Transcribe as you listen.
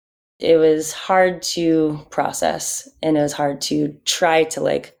It was hard to process, and it was hard to try to,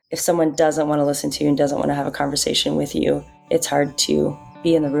 like, if someone doesn't want to listen to you and doesn't want to have a conversation with you, it's hard to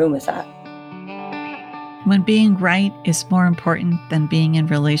be in the room with that. When being right is more important than being in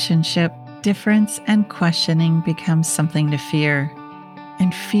relationship, difference and questioning becomes something to fear.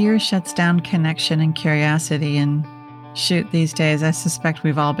 And fear shuts down connection and curiosity. And shoot, these days, I suspect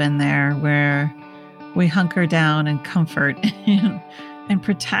we've all been there where we hunker down and comfort and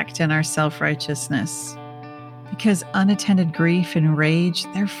protect in our self-righteousness. Because unattended grief and rage,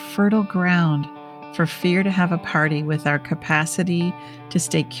 they're fertile ground for fear to have a party with our capacity to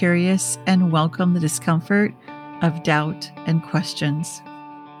stay curious and welcome the discomfort of doubt and questions.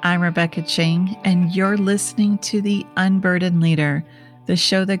 I'm Rebecca Ching, and you're listening to The Unburdened Leader, the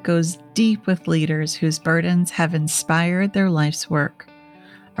show that goes deep with leaders whose burdens have inspired their life's work.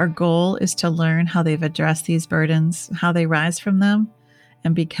 Our goal is to learn how they've addressed these burdens, how they rise from them,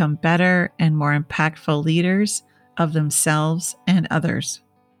 and become better and more impactful leaders of themselves and others.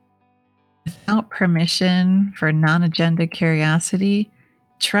 Without permission for non-agenda curiosity,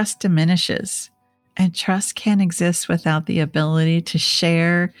 trust diminishes, and trust can't exist without the ability to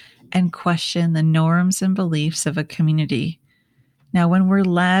share and question the norms and beliefs of a community. Now, when we're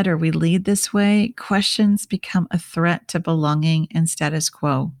led or we lead this way, questions become a threat to belonging and status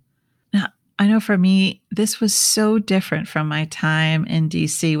quo. Now, I know for me, this was so different from my time in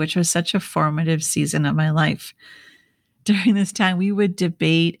DC, which was such a formative season of my life. During this time, we would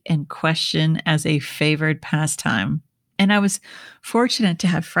debate and question as a favored pastime. And I was fortunate to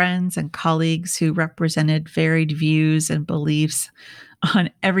have friends and colleagues who represented varied views and beliefs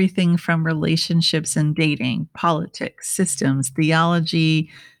on everything from relationships and dating, politics, systems, theology,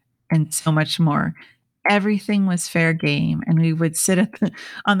 and so much more. Everything was fair game, and we would sit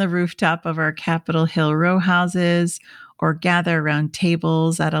on the rooftop of our Capitol Hill row houses or gather around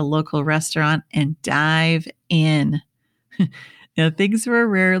tables at a local restaurant and dive in. Things were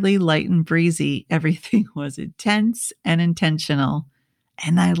rarely light and breezy. Everything was intense and intentional,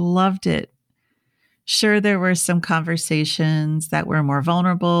 and I loved it. Sure, there were some conversations that were more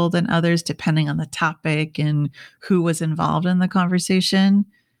vulnerable than others, depending on the topic and who was involved in the conversation.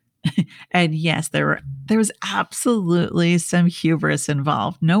 And yes, there was absolutely some hubris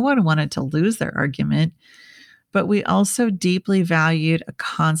involved. No one wanted to lose their argument, but we also deeply valued a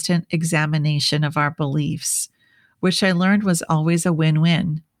constant examination of our beliefs, which I learned was always a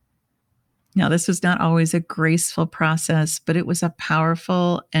win-win. Now, this was not always a graceful process, but it was a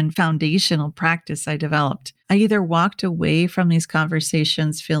powerful and foundational practice I developed. I either walked away from these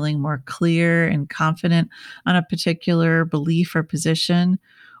conversations feeling more clear and confident on a particular belief or position,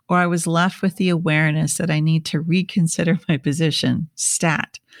 or I was left with the awareness that I need to reconsider my position,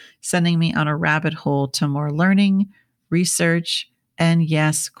 stat, sending me on a rabbit hole to more learning, research, and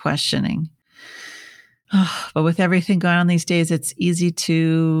yes, questioning. But with everything going on these days, it's easy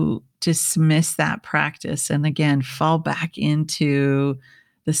to dismiss that practice and again fall back into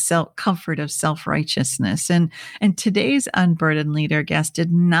the comfort of self-righteousness. And today's unburdened leader guest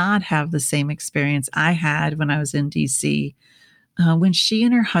did not have the same experience I had when I was in DC. When she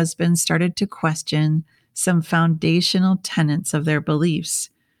and her husband started to question some foundational tenets of their beliefs,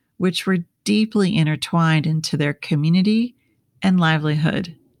 which were deeply intertwined into their community and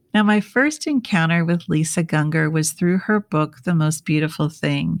livelihood. Now, my first encounter with Lisa Gungor was through her book, The Most Beautiful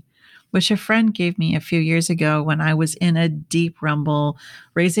Thing, which a friend gave me a few years ago when I was in a deep rumble,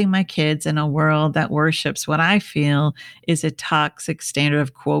 raising my kids in a world that worships what I feel is a toxic standard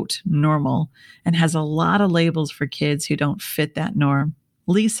of, quote, normal, and has a lot of labels for kids who don't fit that norm.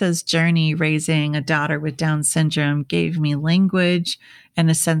 Lisa's journey raising a daughter with Down syndrome gave me language and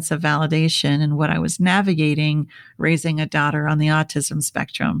a sense of validation in what I was navigating raising a daughter on the autism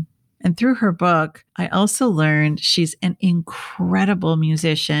spectrum. And through her book, I also learned she's an incredible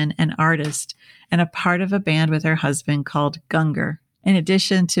musician and artist and a part of a band with her husband called Gungor. In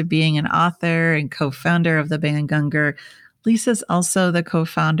addition to being an author and co-founder of the band Gungor, Lisa's also the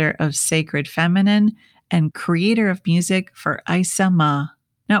co-founder of Sacred Feminine and creator of music for Isa Ma.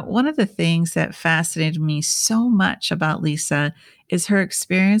 Now, one of the things that fascinated me so much about Lisa is her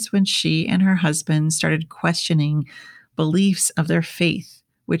experience when she and her husband started questioning beliefs of their faith,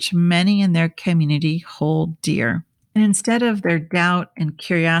 which many in their community hold dear. And instead of their doubt and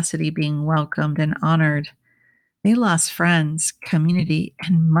curiosity being welcomed and honored, they lost friends, community,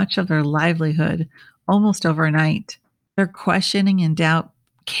 and much of their livelihood almost overnight. Their questioning and doubt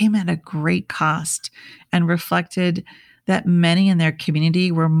came at a great cost and reflected that many in their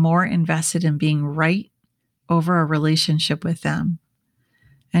community were more invested in being right over a relationship with them.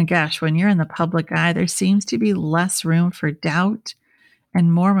 And gosh, when you're in the public eye, there seems to be less room for doubt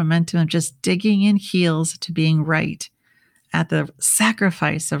and more momentum of just digging in heels to being right at the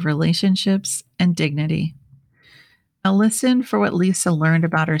sacrifice of relationships and dignity. Now, listen for what Lisa learned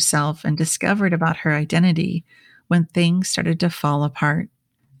about herself and discovered about her identity when things started to fall apart.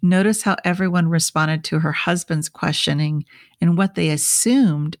 Notice how everyone responded to her husband's questioning and what they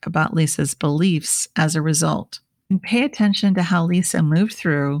assumed about Lisa's beliefs as a result. And pay attention to how Lisa moved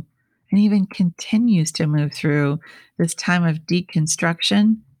through and even continues to move through this time of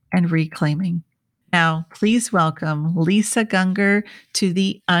deconstruction and reclaiming. Now, please welcome Lisa Gungor to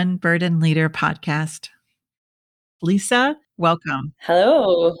the Unburdened Leader podcast. Lisa, welcome.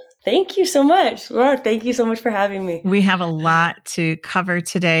 Hello. Thank you so much. Wow, thank you so much for having me. We have a lot to cover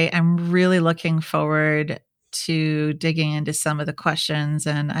today. I'm really looking forward to digging into some of the questions,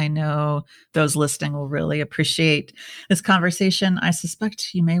 and I know those listening will really appreciate this conversation. I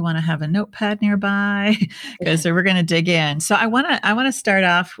suspect you may want to have a notepad nearby because we're going to dig in. So I want to start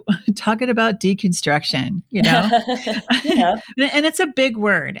off talking about deconstruction, Yeah. And it's a big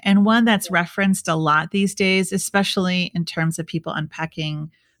word and one that's referenced a lot these days, especially in terms of people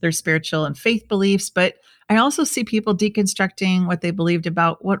unpacking their spiritual and faith beliefs. But I also see people deconstructing what they believed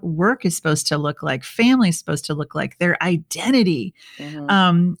about what work is supposed to look like, family is supposed to look like, their identity.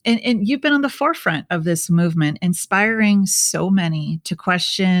 And you've been on the forefront of this movement, inspiring so many to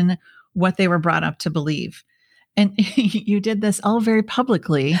question what they were brought up to believe. And you did this all very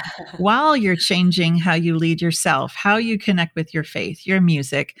publicly while you're changing how you lead yourself, how you connect with your faith, your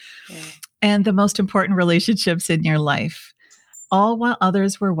music, and the most important relationships in your life, all while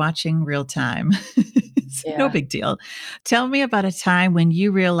others were watching real time. No big deal. Tell me about a time when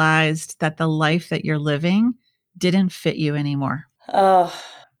you realized that the life that you're living didn't fit you anymore. Oh,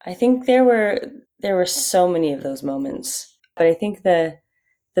 I think there were so many of those moments, but I think the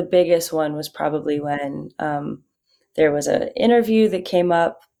biggest one was probably when there was an interview that came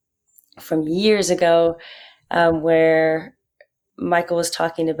up from years ago where Michael was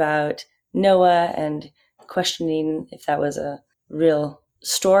talking about Noah and questioning if that was a real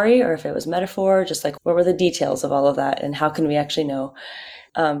story or if it was metaphor, just like what were the details of all of that and how can we actually know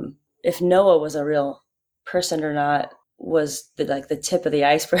if Noah was a real person or not was the tip of the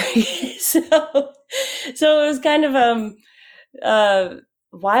iceberg. so it was kind of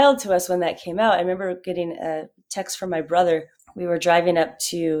wild to us when that came out. I remember getting a text from my brother. We were driving up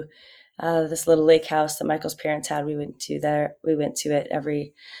to this little lake house that Michael's parents had. We went to it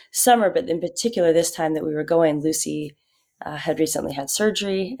every summer, but in particular this time that we were going, Lucy had recently had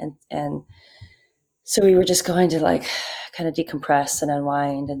surgery, and so we were just going to kind of decompress and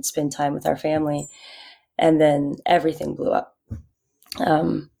unwind and spend time with our family. And then everything blew up.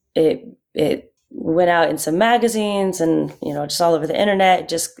 It went out in some magazines and, just all over the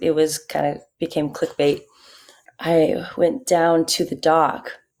internet. It was kind of became clickbait. I went down to the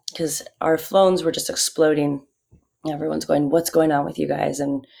dock because our phones were just exploding. Everyone's going, what's going on with you guys?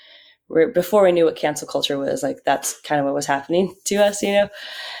 And before we knew what cancel culture was, that's kind of what was happening to us, So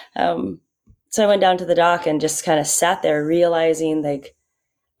I went down to the dock and just kind of sat there realizing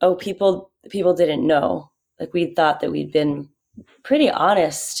people didn't know. We thought that we'd been pretty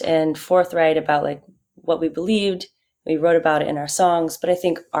honest and forthright about what we believed. We wrote about it in our songs, but I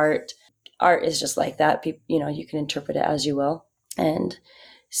think art is just like that. You can interpret it as you will. And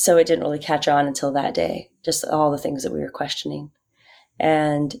so it didn't really catch on until that day, just all the things that we were questioning.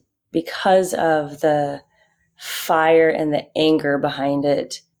 And because of the fire and the anger behind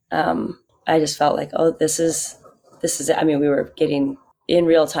it, I just felt this is it. I mean, we were getting in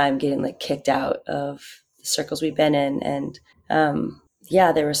real time, getting kicked out of the circles we've been in. And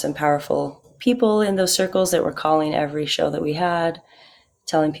there were some powerful people in those circles that were calling every show that we had,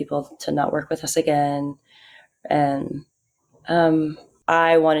 telling people to not work with us again. And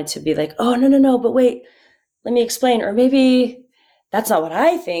I wanted to be oh, no, but wait, let me explain. Or maybe that's not what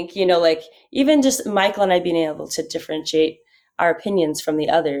I think, even just Michael and I being able to differentiate our opinions from the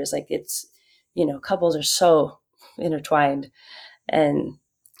others. It's, couples are so intertwined. And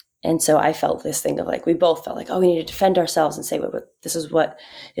so I felt this thing of we both felt we need to defend ourselves and say, this is what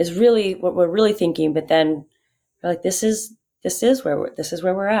we're really thinking. But then we're this is where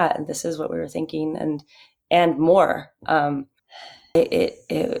we're at. And this is what we were thinking and more.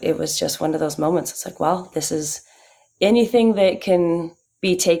 It was just one of those moments. It's well, this is anything that can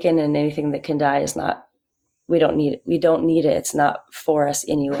be taken and anything that can die is not, we don't need it. We don't need it. It's not for us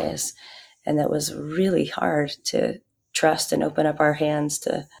anyways. And that was really hard to trust and open up our hands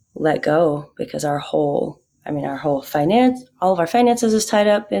to let go, because all of our finances is tied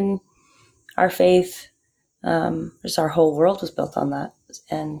up in our faith. Just our whole world was built on that.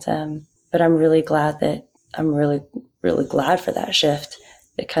 And, but I'm really glad that I'm really really glad for that shift.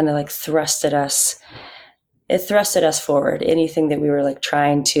 It kind of like thrusted us forward. Anything that we were like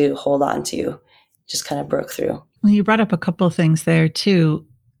trying to hold on to just kind of broke through. Well, you brought up a couple of things there too.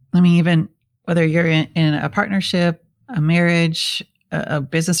 I mean, even whether you're in a partnership, a marriage, a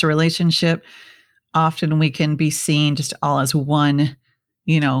business or relationship, often we can be seen just all as one,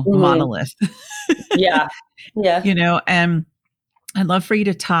 Mm-hmm. monolith. Yeah. Yeah. And I'd love for you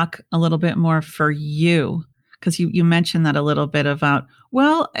to talk a little bit more for you, because you mentioned that a little bit about,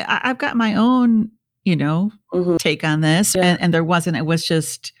 well, I've got my own, Mm-hmm. take on this. Yeah. And it was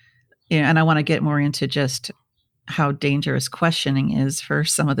just, and I want to get more into just how dangerous questioning is for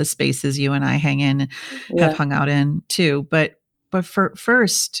some of the spaces you and I hang in, have Yeah. hung out in too. But for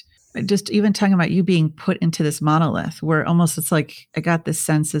first, just even talking about you being put into this monolith, where almost it's like I got this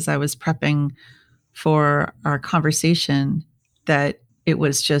sense as I was prepping for our conversation that it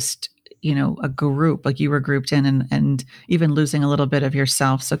was just, a group, like you were grouped in, and even losing a little bit of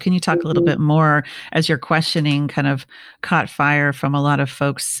yourself. So can you talk a little Mm-hmm. bit more, as your questioning kind of caught fire from a lot of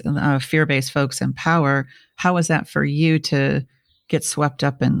folks, fear-based folks in power? How was that for you to get swept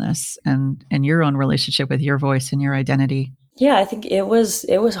up in this and your own relationship with your voice and your identity? Yeah, I think it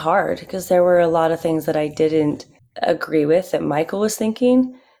was hard because there were a lot of things that I didn't agree with that Michael was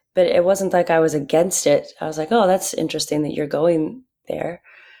thinking, but it wasn't like I was against it. I was like, "Oh, that's interesting that you're going there."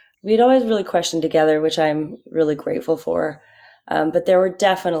 We'd always really questioned together, which I'm really grateful for. But there were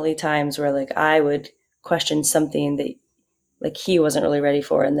definitely times where like I would question something that like he wasn't really ready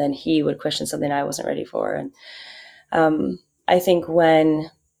for, and then he would question something I wasn't ready for. And I think when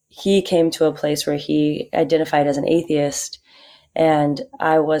he came to a place where he identified as an atheist and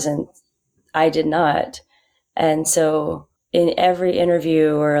I did not. And so in every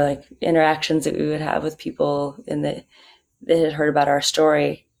interview or like interactions that we would have with people that had heard about our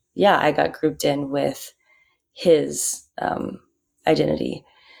story, yeah, I got grouped in with his identity,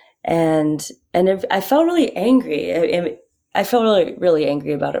 and I felt really angry. I felt really really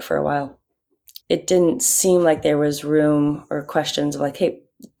angry about it for a while. It didn't seem like there was room or questions of like, hey,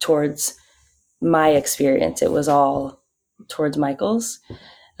 towards my experience. It was all towards Michael's,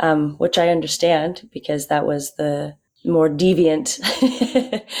 which I understand because that was the more deviant.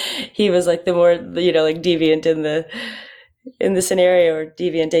 He was like the more like deviant in the scenario, or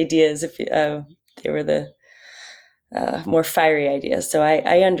deviant ideas. If they were the more fiery ideas, so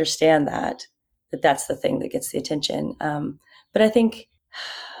I understand that that's the thing that gets the attention. But I think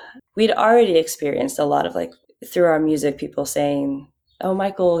we'd already experienced a lot of like through our music, people saying, "Oh,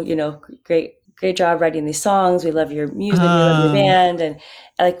 Michael, great job writing these songs. We love your music. We love your Oh, band." And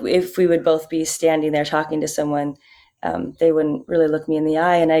like if we would both be standing there talking to someone, they wouldn't really look me in the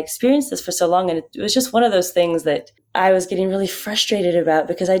eye. And I experienced this for so long, and it was just one of those things that I was getting really frustrated about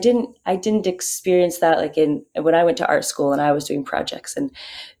because I didn't experience that like in when I went to art school and I was doing projects, and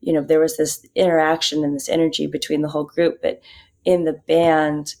there was this interaction and this energy between the whole group, but in the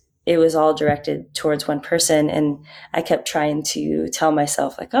band it was all directed towards one person. And I kept trying to tell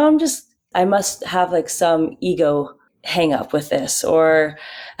myself like, oh, I must have like some ego hang up with this, or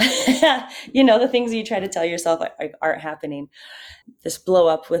the things that you try to tell yourself like aren't happening. This blow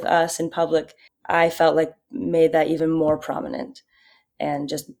up with us in public, I felt like made that even more prominent and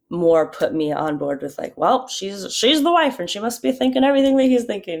just more put me on board with like, well, she's the wife and she must be thinking everything that he's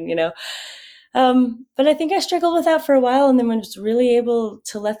thinking. But I think I struggled with that for a while, and then was really able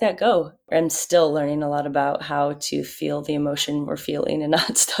to let that go. I'm still learning a lot about how to feel the emotion we're feeling and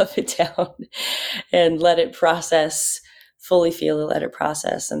not stuff it down and let it process, fully feel it, let it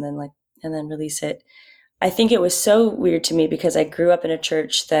process, and then release it. I think it was so weird to me because I grew up in a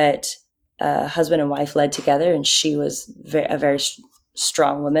church that husband and wife led together, and she was a very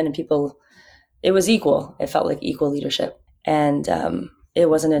strong woman, and it was equal. It felt like equal leadership. And it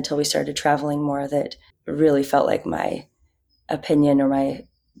wasn't until we started traveling more that it really felt like my opinion or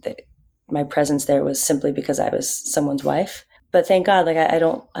my presence there was simply because I was someone's wife. But thank God, like I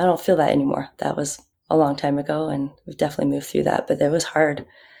don't feel that anymore. That was a long time ago, and we've definitely moved through that. But it was hard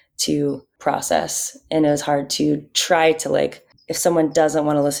to process, and it was hard to try to like, if someone doesn't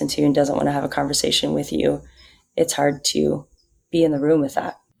want to listen to you and doesn't want to have a conversation with you, it's hard to be in the room with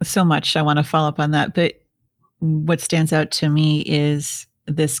that. so much. I want to follow up on that. But what stands out to me is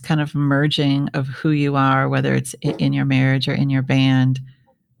this kind of merging of who you are, whether it's in your marriage or in your band,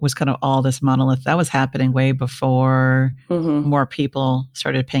 was kind of all this monolith that was happening way before Mm-hmm. more people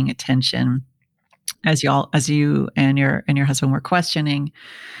started paying attention, as you and your husband were questioning.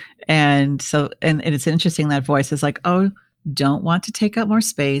 And so, and it's interesting that voice is like, oh, don't want to take up more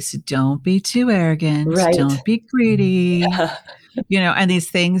space, don't be too arrogant, Right. don't be greedy, Yeah. and these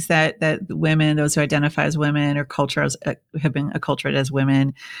things that women, those who identify as women or cultures have been acculturated as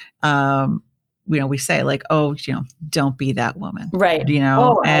women, um, we say like, oh, don't be that woman, Right.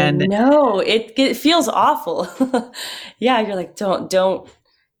 Oh, I and know. It feels awful. Yeah, you're like, don't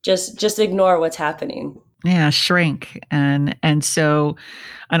just ignore what's happening. yeah, shrink. And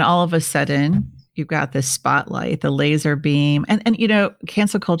all of a sudden you've got this spotlight, the laser beam. And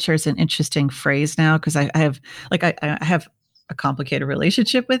cancel culture is an interesting phrase now, because I have I have a complicated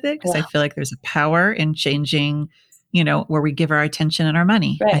relationship with it, because I Yeah. feel like there's a power in changing, where we give our attention and our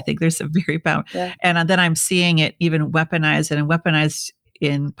money. I Right. think there's a very power. Yeah. And then I'm seeing it even weaponized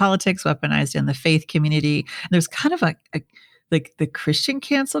in politics, weaponized in the faith community. There's kind of a like the Christian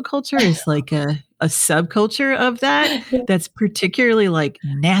cancel culture is like a subculture of that, that's particularly like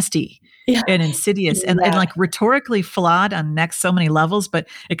nasty Yeah. and insidious and Yeah. like rhetorically flawed on next so many levels, but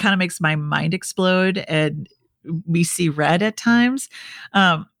it kind of makes my mind explode and we see red at times.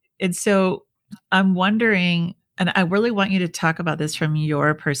 And so I'm wondering, and I really want you to talk about this from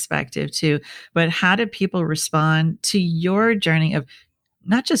your perspective too, but how do people respond to your journey of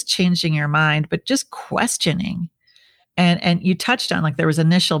not just changing your mind, but just questioning? And you touched on, like, there was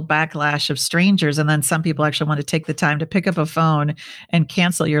initial backlash of strangers, and then some people actually want to take the time to pick up a phone and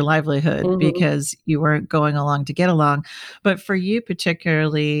cancel your livelihood Mhm. because you weren't going along to get along. But for you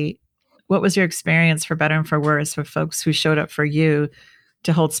particularly, what was your experience, for better and for worse, for folks who showed up for you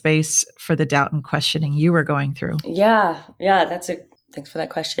to hold space for the doubt and questioning you were going through? Yeah. Yeah. Thanks for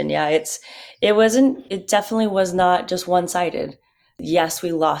that question. Yeah. It definitely was not just one-sided. Yes,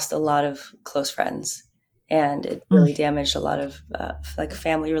 we lost a lot of close friends and it really Mm. damaged a lot of like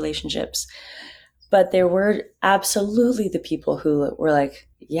family relationships. But there were absolutely the people who were like,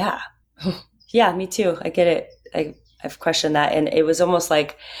 yeah, yeah, me too. I get it. I've questioned that. And it was almost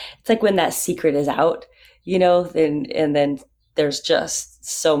like, it's like when that secret is out, then there's just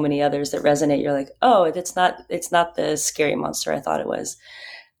so many others that resonate. You're like, oh, it's not the scary monster I thought it was.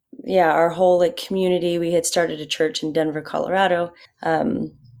 Yeah. Our whole like community, we had started a church in Denver, Colorado.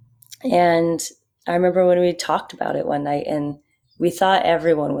 And I remember when we talked about it one night and we thought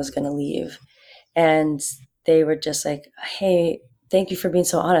everyone was going to leave. And they were just like, hey, thank you for being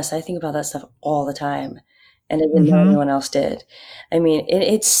so honest. I think about that stuff all the time. And I didn't know Mm-hmm. anyone else did. I mean,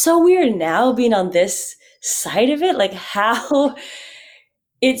 it's so weird now being on this side of it, like how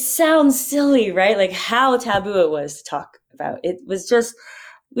it sounds silly, right? Like how taboo it was to talk about. It was just,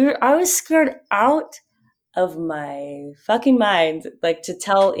 I was scared out of my fucking mind, like to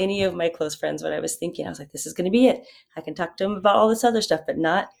tell any of my close friends what I was thinking. I was like, this is going to be it. I can talk to them about all this other stuff, but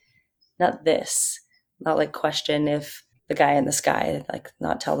not this, not like question if the guy in the sky, like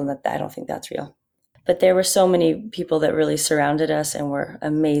not tell them that I don't think that's real. But there were so many people that really surrounded us and were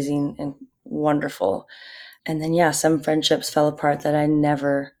amazing and wonderful. And then, yeah, some friendships fell apart that I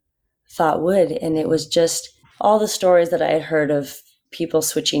never thought would. And it was just all the stories that I had heard of people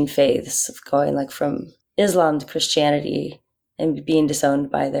switching faiths, of going like from Islam to Christianity and being disowned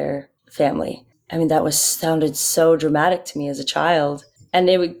by their family. I mean, that was sounded so dramatic to me as a child. And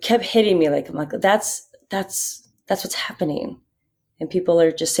kept hitting me like, I'm like, that's what's happening. And people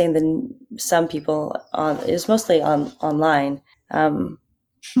are just saying some people it was mostly online, um,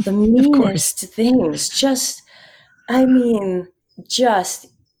 the Of course. meanest things. I mean, just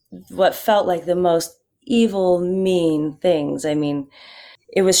what felt like the most evil, mean things. I mean,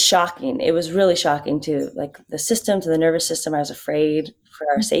 it was shocking. It was really shocking to like the system, to the nervous system. I was afraid for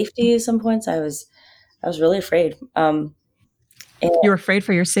our safety at some points. I was really afraid. And You're afraid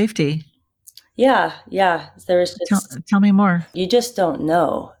for your safety. yeah, yeah, there was Tell, just, tell me more. you just don't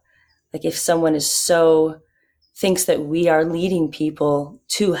know. Like if someone thinks that we are leading people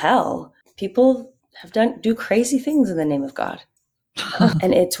to hell, people do crazy things in the name of God.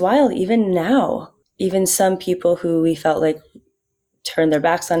 And it's wild, even now, even some people who we felt like turned their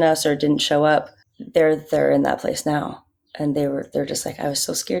backs on us or didn't show up, they're in that place now. And they're just like, I was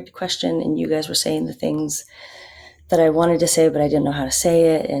so scared to question, and you guys were saying the things that I wanted to say, but I didn't know how to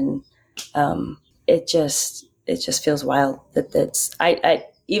say it. And it just feels wild that that's I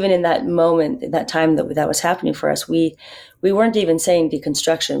even in that moment, in that time that was happening for us, we weren't even saying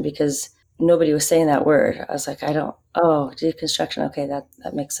deconstruction because nobody was saying that word. I was like, deconstruction. Okay,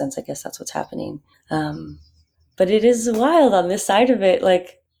 that makes sense. I guess that's what's happening. But it is wild on this side of it.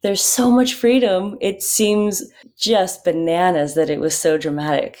 Like there's so much freedom. It seems just bananas that it was so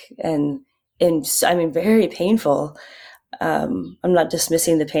dramatic and I mean, very painful. I'm not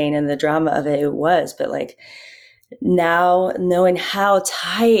dismissing the pain and the drama of it. It was, but like now knowing how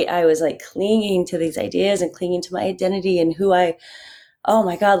tight I was like clinging to these ideas and clinging to my identity and who oh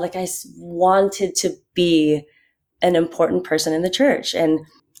my God, like I wanted to be an important person in the church. And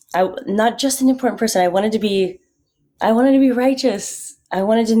not just an important person, I wanted to be righteous. I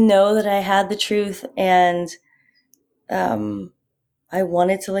wanted to know that I had the truth, and um, I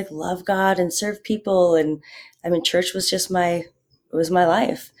wanted to like love God and serve people. And I mean, church was just it was my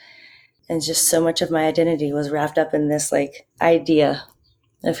life. And just so much of my identity was wrapped up in this like idea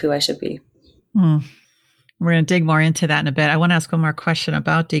of who I should be. Hmm. We're going to dig more into that in a bit. I want to ask one more question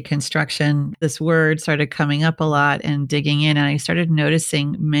about deconstruction. This word started coming up a lot and digging in, and I started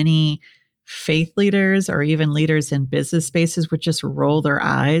noticing many faith leaders or even leaders in business spaces would just roll their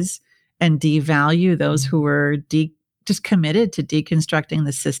eyes and devalue those who were just committed to deconstructing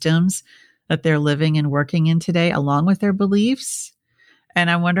the systems that they're living and working in today, along with their beliefs. And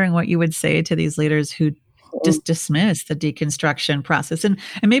I'm wondering what you would say to these leaders who just dismiss the deconstruction process. And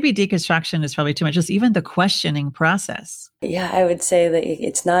maybe deconstruction is probably too much, just even the questioning process. Yeah, I would say that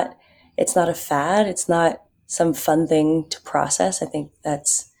it's not a fad. It's not some fun thing to process. I think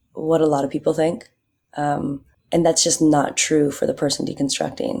that's what a lot of people think. And that's just not true for the person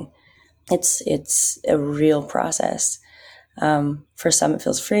deconstructing. It's a real process. For some, it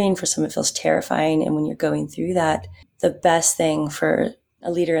feels freeing. For some, it feels terrifying. And when you're going through that, the best thing for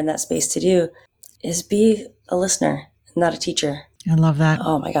a leader in that space to do is be a listener, not a teacher. I love that.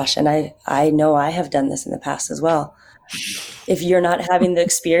 Oh my gosh. And I know I have done this in the past as well. If you're not having the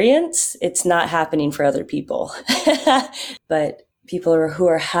experience, it's not happening for other people. But people who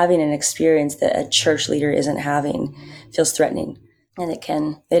are having an experience that a church leader isn't having feels threatening. And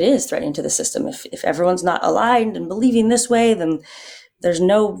it is threatening to the system. If everyone's not aligned and believing this way, then there's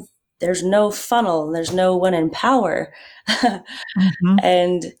no funnel and there's no one in power. Mm-hmm.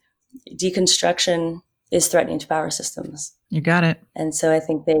 And deconstruction is threatening to power systems. You got it. And so I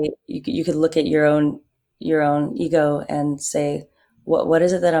think you could look at your own ego and say, what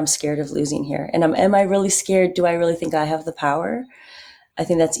is it that I'm scared of losing here? And am I really scared? Do I really think I have the power? I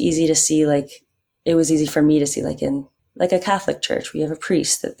think that's easy to see. Like, it was easy for me to see, like in like a Catholic church, we have a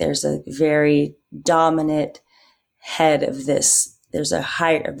priest, that there's a very dominant head of this. There's a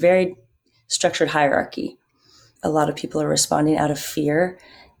very structured hierarchy. A lot of people are responding out of fear,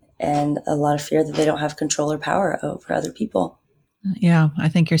 and a lot of fear that they don't have control or power over other people. Yeah, I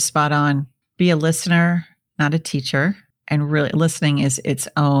think you're spot on. Be a listener, not a teacher. And really, listening is its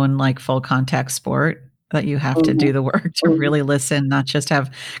own like full contact sport that you have to do the work to really listen, not just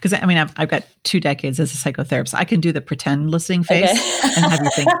have, because I mean, I've got 2 decades as a psychotherapist. I can do the pretend listening face and have you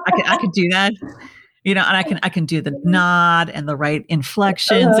think I could do that, and I can do the nod and the right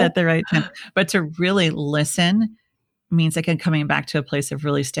inflections at the right time. But to really listen means again coming back to a place of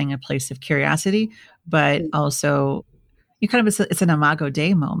really staying a place of curiosity, but also you kind of it's an imago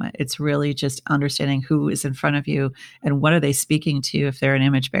Dei moment. It's really just understanding who is in front of you and what are they speaking to if they're an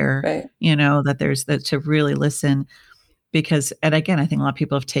image bearer. Right. That there's that to really listen, because and again I think a lot of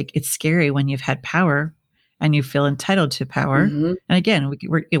people it's scary when you've had power and you feel entitled to power. Mm-hmm. And again,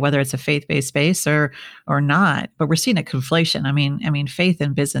 whether it's a faith-based space or not, but we're seeing a conflation. I mean, faith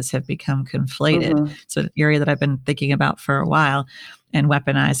and business have become conflated. Mm-hmm. So the area that I've been thinking about for a while, and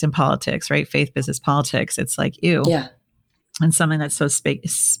weaponized in politics, right? Faith, business, politics. It's like, ew. Yeah. And something that's so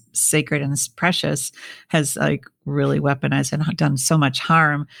sacred and precious has like really weaponized and done so much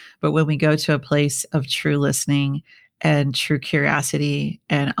harm. But when we go to a place of true listening and true curiosity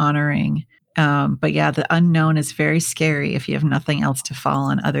and honoring, but yeah, the unknown is very scary if you have nothing else to fall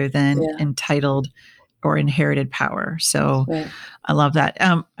on other than entitled or inherited power. So I love that.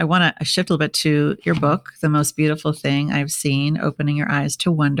 I want to shift a little bit to your book, The Most Beautiful Thing I've Seen, Opening Your Eyes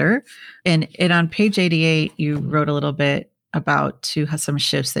to Wonder. And on page 88, you wrote a little bit about some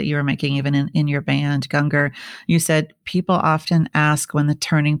shifts that you were making even in your band, Gungor. You said, people often ask when the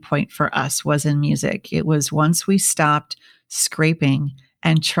turning point for us was in music. It was once we stopped scraping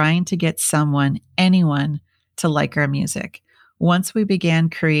and trying to get anyone to like our music. Once we began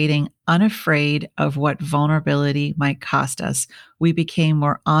creating unafraid of what vulnerability might cost us, we became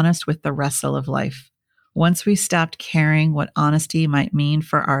more honest with the wrestle of life. Once we stopped caring what honesty might mean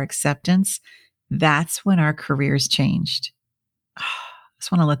for our acceptance, that's when our careers changed. I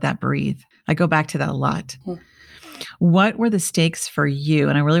just want to let that breathe. I go back to that a lot. What were the stakes for you?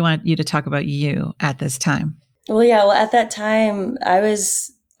 And I really want you to talk about you at this time. Well, at that time, I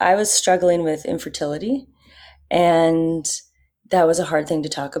was struggling with infertility, and that was a hard thing to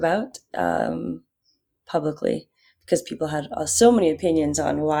talk about publicly, because people had so many opinions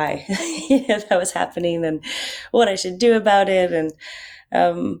on why that was happening and what I should do about it.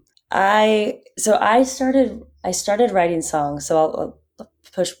 And I started writing songs. So I'll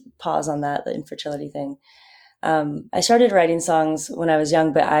push pause on that, the infertility thing. I started writing songs when I was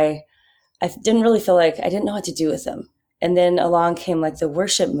young, but I didn't really feel like I didn't know what to do with them. And then along came like the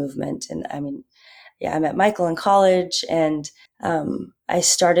worship movement, and I mean, yeah, I met Michael in college, and I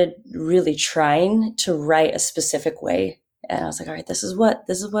started really trying to write a specific way. And I was like, all right, this is what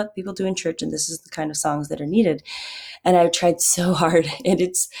people do in church, and this is the kind of songs that are needed. And I tried so hard, and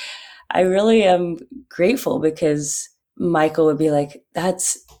I really am grateful because Michael would be like,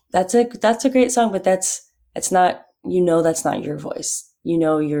 that's a great song, but that's not, that's not your voice.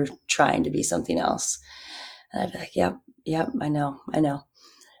 You're trying to be something else. And I'd be like, yep, I know.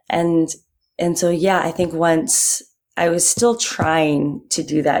 And so yeah, I think once I was still trying to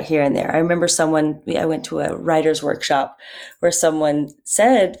do that here and there. I remember I went to a writer's workshop where someone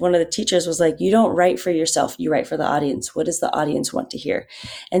said, one of the teachers was like, you don't write for yourself, you write for the audience. What does the audience want to hear?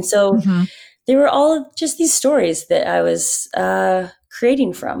 And so Mm-hmm. they were all just these stories that I was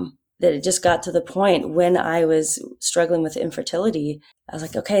creating from. That it just got to the point when I was struggling with infertility. I was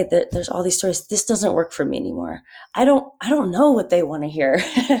like, okay, there's all these stories. This doesn't work for me anymore. I don't know what they want to hear,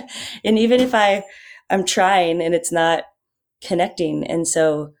 and even if I'm trying and it's not connecting, and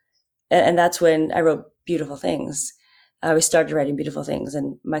so and that's when I wrote Beautiful Things. We started writing Beautiful Things,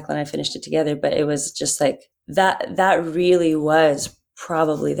 and Michael and I finished it together. But it was just like that. That really was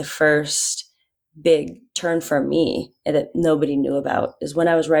probably the first big turn for me that nobody knew about. Is when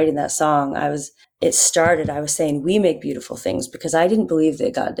I was writing that song, I was saying we make beautiful things because I didn't believe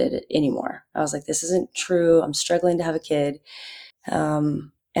that God did it anymore. I was like, this isn't true. I'm struggling to have a kid.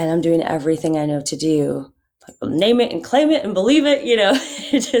 And I'm doing everything I know to do. Like, name it and claim it and believe it,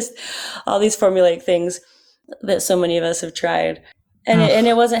 just all these formulaic things that so many of us have tried. And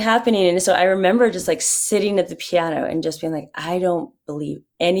it Oh, wasn't happening. And so I remember just like sitting at the piano and just being like, I don't believe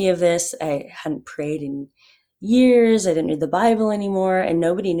any of this. I hadn't prayed in years. I didn't read the Bible anymore, and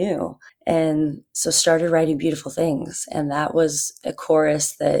nobody knew. And so started writing Beautiful Things. And that was a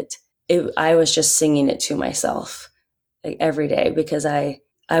chorus that I was just singing it to myself like every day because I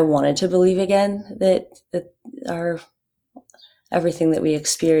wanted to believe again that our everything that we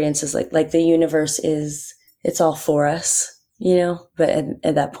experience is like the universe is, it's all for us. But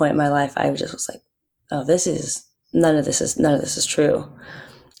at that point in my life, I just was like, oh, none of this is true.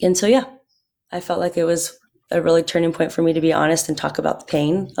 And so yeah, I felt like it was a really turning point for me to be honest and talk about the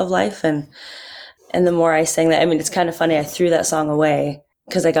pain of life. And the more I sang that, I mean, it's kind of funny. I threw that song away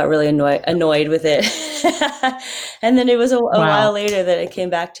because I got really annoyed with it. And then it was a while wow. later that I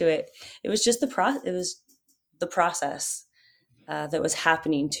came back to it. It was just it was the process that was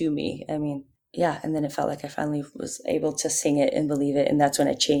happening to me. I mean, yeah. And then it felt like I finally was able to sing it and believe it. And that's when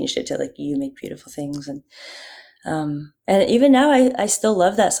I changed it to like, you make beautiful things. And even now I still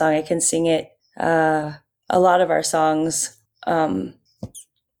love that song. I can sing it. A lot of our songs,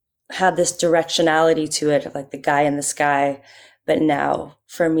 had this directionality to it of like the guy in the sky. But now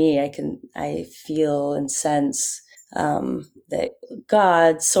for me, I feel and sense, that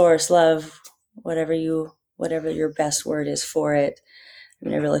God, source, love, whatever your best word is for it. I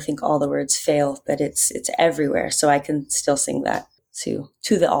mean, I really think all the words fail, but it's everywhere. So I can still sing that to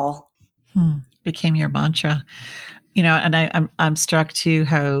the all. Became your mantra. And I'm struck too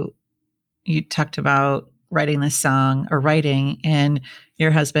how you talked about writing this song or writing, and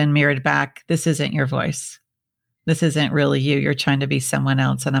your husband mirrored back, this isn't your voice. This isn't really you. You're trying to be someone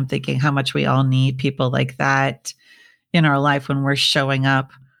else. And I'm thinking how much we all need people like that in our life when we're showing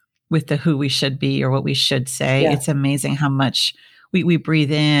up with the who we should be or what we should say. Yeah. It's amazing how much we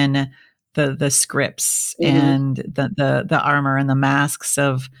breathe in the scripts Mm-hmm. and the armor and the masks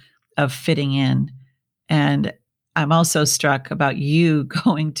of fitting in. And I'm also struck about you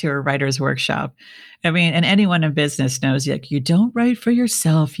going to a writer's workshop. I mean, and anyone in business knows, like, you don't write for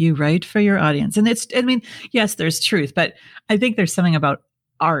yourself, you write for your audience. And I mean, yes, there's truth, but I think there's something about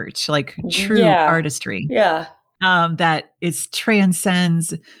art, like true Yeah. artistry, Yeah. that is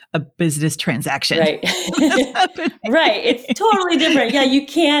transcends a business transaction. Right. What is happening? Right. It's totally different. Yeah,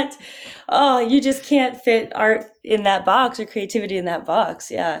 you just can't fit art in that box or creativity in that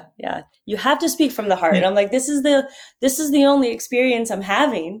box. Yeah. Yeah. You have to speak from the heart. Yeah. And I'm like, this is the only experience I'm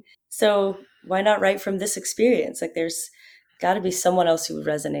having. So why not write from this experience? Like there's got to be someone else who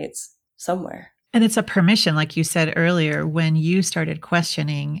resonates somewhere. And it's a permission, like you said earlier, when you started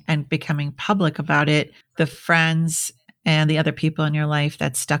questioning and becoming public about it, the friends and the other people in your life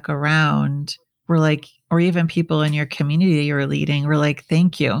that stuck around were like, or even people in your community that you were leading were like,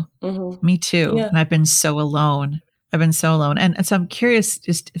 thank you. Mm-hmm. Me too. Yeah. And I've been so alone. I've been so alone. And so I'm curious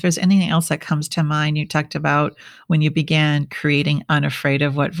just if there's anything else that comes to mind. You talked about when you began creating unafraid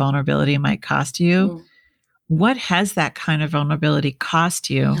of what vulnerability might cost you. Mm. What has that kind of vulnerability cost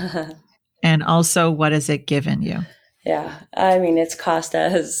you? And also, what has it given you? Yeah. I mean, it's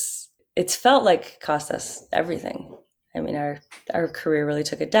felt like it cost us everything. I mean, our career really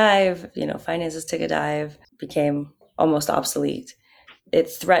took a dive, finances took a dive, became almost obsolete. It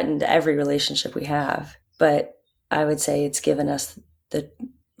threatened every relationship we have, but I would say it's given us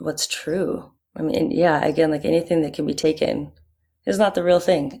what's true. I mean, yeah, again, like anything that can be taken is not the real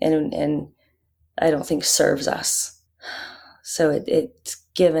thing, and I don't think serves us. So it's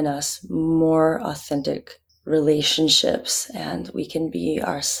given us more authentic relationships, and we can be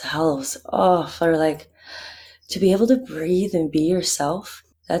ourselves. Oh, for like to be able to breathe and be yourself.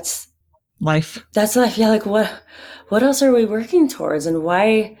 Life. That's life. Yeah, like what else are we working towards, and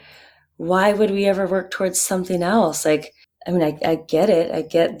why would we ever work towards something else? Like, I mean, I get it. I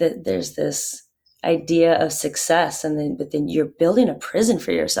get that there's this idea of success, but then you're building a prison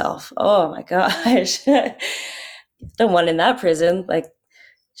for yourself. Oh my gosh. Don't want in that prison. Like,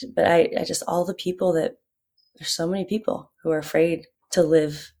 but I just, all the people that, there's so many people who are afraid to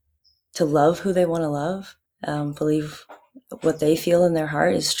live, to love who they want to love, believe what they feel in their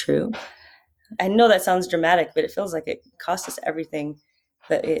heart is true. I know that sounds dramatic, but it feels like it cost us everything,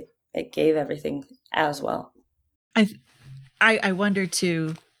 but it gave everything as well. I wonder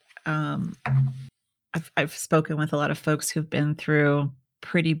too. Um, I've spoken with a lot of folks who've been through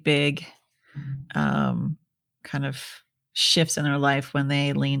pretty big kind of shifts in their life when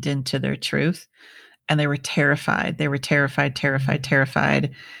they leaned into their truth, and they were terrified. They were terrified, terrified,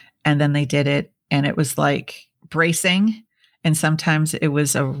 terrified, and then they did it, and it was like bracing. And sometimes it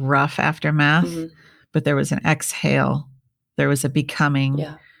was a rough aftermath, Mm-hmm. but there was an exhale. There was a becoming.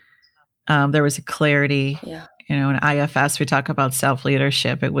 Yeah. There was a clarity. Yeah. In IFS, we talk about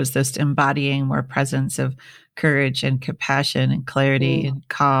self-leadership. It was this embodying more presence of courage and compassion and clarity and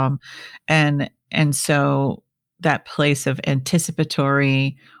calm. And so that place of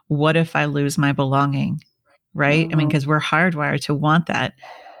anticipatory, what if I lose my belonging? Right? I mean, because we're hardwired to want that.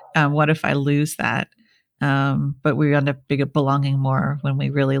 What if I lose that? But we end up belonging more when we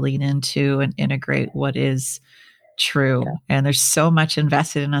really lean into and integrate what is true. Yeah. And there's so much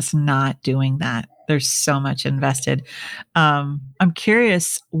invested in us not doing that. There's so much invested. I'm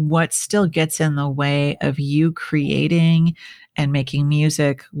curious what still gets in the way of you creating and making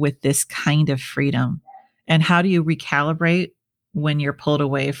music with this kind of freedom? And how do you recalibrate when you're pulled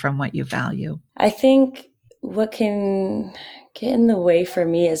away from what you value? I think what can get in the way for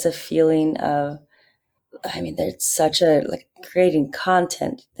me is a feeling of, I mean, there's such a, like, creating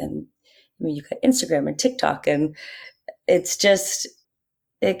content, and I mean, you've got Instagram and TikTok, and it's just,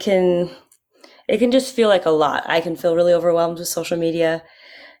 it can just feel like a lot. I can feel really overwhelmed with social media,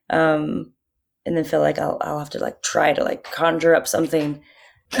 and then feel like I'll have to like try to like conjure up something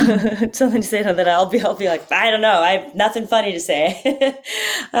something to say that I'll be like, I don't know, I have nothing funny to say.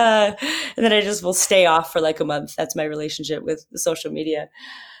 And then I just will stay off for like a month. That's my relationship with the social media.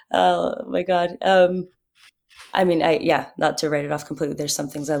 Oh my God. I mean, not to write it off completely. There's some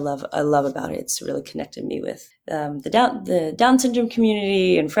things I love about it. It's really connected me with the Down syndrome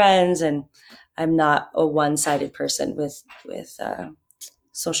community and friends. And I'm not a one-sided person with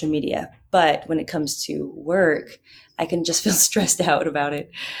social media. But when it comes to work, I can just feel stressed out about it.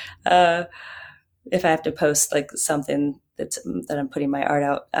 If I have to post like something that I'm putting my art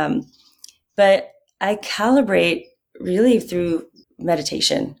out. But I calibrate really through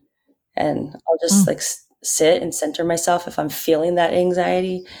meditation, and I'll just like sit and center myself. If I'm feeling that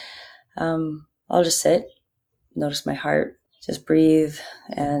anxiety, I'll just sit, notice my heart, just breathe,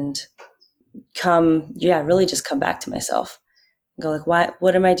 and really just come back to myself. Go like,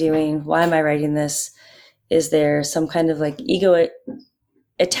 what am I doing? Why am I writing this? Is there some kind of like ego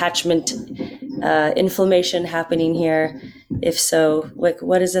attachment, inflammation happening here? If so, like,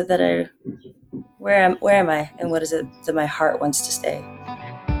 what is it where am I? And what is it that my heart wants to stay?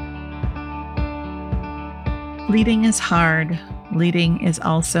 Leading is hard. Leading is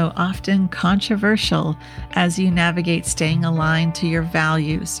also often controversial as you navigate staying aligned to your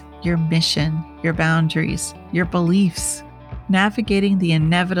values, your mission, your boundaries, your beliefs. Navigating the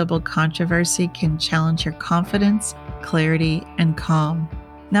inevitable controversy can challenge your confidence, clarity, and calm.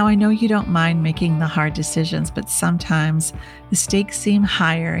 Now, I know you don't mind making the hard decisions, but sometimes the stakes seem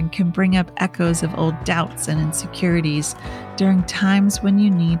higher and can bring up echoes of old doubts and insecurities during times when you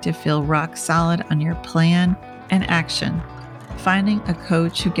need to feel rock solid on your plan and action. Finding a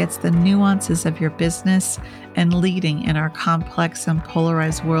coach who gets the nuances of your business and leading in our complex and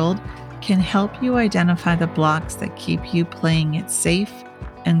polarized world can help you identify the blocks that keep you playing it safe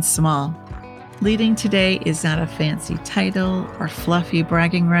and small. Leading today is not a fancy title or fluffy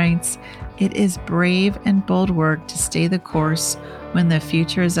bragging rights. It is brave and bold work to stay the course when the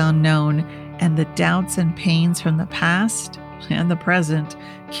future is unknown and the doubts and pains from the past and the present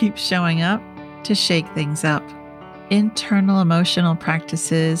keep showing up to shake things up. Internal emotional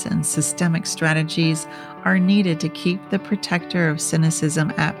practices and systemic strategies are needed to keep the protector of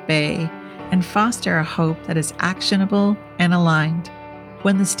cynicism at bay and foster a hope that is actionable and aligned.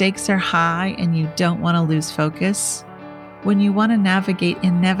 When the stakes are high and you don't want to lose focus, when you want to navigate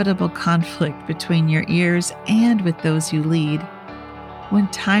inevitable conflict between your ears and with those you lead, when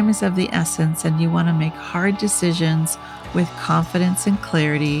time is of the essence and you want to make hard decisions with confidence and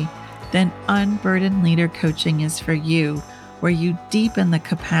clarity, then Unburdened Leader Coaching is for you, where you deepen the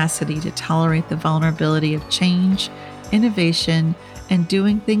capacity to tolerate the vulnerability of change, innovation, and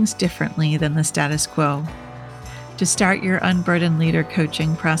doing things differently than the status quo. To start your Unburdened Leader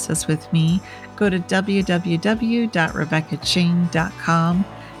Coaching process with me, go to www.rebeccaching.com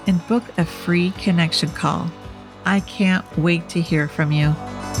and book a free connection call. I can't wait to hear from you.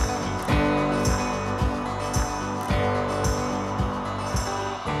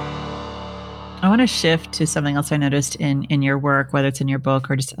 I want to shift to something else I noticed in your work, whether it's in your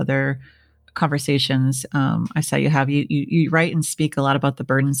book or just other conversations. I saw you write and speak a lot about the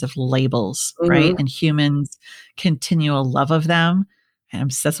burdens of labels, right? Mm-hmm. And humans' continual love of them.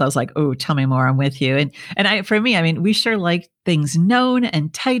 And that's why I was like, oh, tell me more. I'm with you. For me, I mean, we sure like things known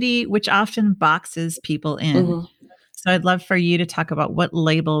and tidy, which often boxes people in. Mm-hmm. So I'd love for you to talk about what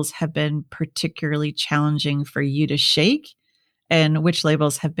labels have been particularly challenging for you to shake and which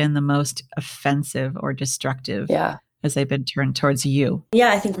labels have been the most offensive or destructive Yeah. as they've been turned towards you.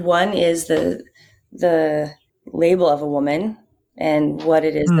 Yeah, I think one is the label of a woman and what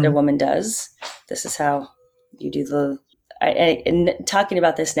it is that a woman does. This is how you do and talking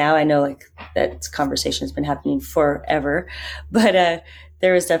about this now, I know like that conversation has been happening forever, but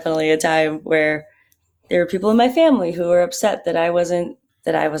there was definitely a time where there were people in my family who were upset that I was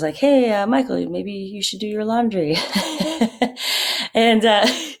like, hey, Michael, maybe you should do your laundry. And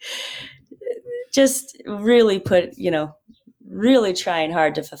just really really trying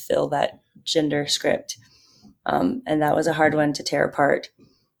hard to fulfill that gender script. And that was a hard one to tear apart.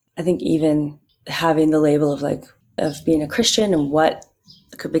 I think even having the label of being a Christian and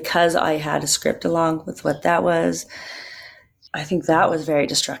because I had a script along with what that was, I think that was very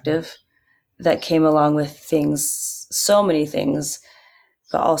destructive. That came along with so many things,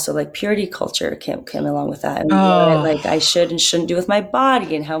 but also like purity culture came along with that. And what I should and shouldn't do with my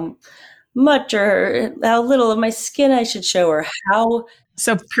body and how much or how little of my skin I should show or how.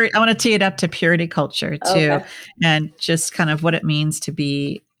 So I want to tee it up to purity culture too, Okay. and just kind of what it means to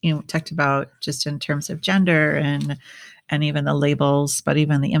be, talked about just in terms of gender and even the labels, but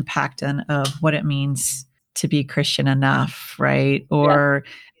even the impact of what it means to be Christian enough, right? Or,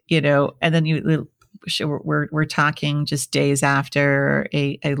 and then we're talking just days after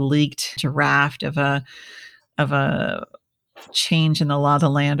a leaked draft of a change in the law of the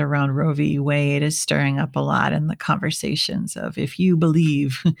land around Roe v. Wade is stirring up a lot in the conversations of if you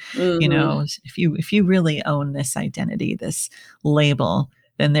believe, Mm-hmm. if you really own this identity, this label,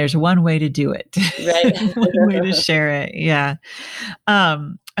 then there's one way to do it, Right. one way to share it. Yeah.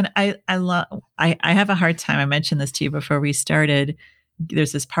 And I have a hard time. I mentioned this to you before we started.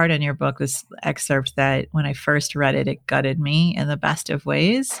 There's this part in your book, this excerpt that when I first read it, it gutted me in the best of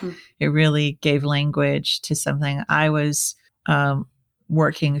ways. Hmm. It really gave language to something I was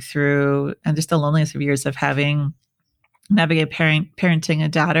working through, and just the loneliness of years of having navigate parenting a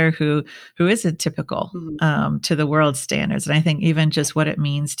daughter who isn't typical to the world's standards. And I think even just what it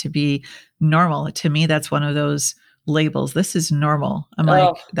means to be normal, to me, that's one of those labels. This is normal. I'm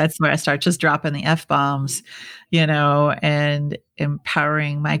like, that's where I start just dropping the F-bombs, and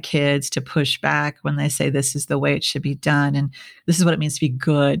empowering my kids to push back when they say this is the way it should be done. And this is what it means to be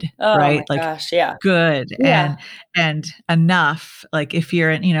good, Oh right? my Like gosh. Yeah. good Yeah. and enough. Like if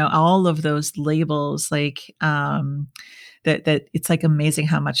you're in, all of those labels, like, that it's like amazing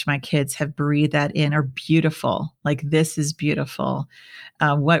how much my kids have breathed that in, or beautiful. Like this is beautiful.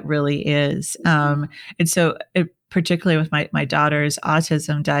 What really is. And so particularly with my daughter's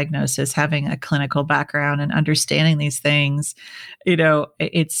autism diagnosis, having a clinical background and understanding these things, and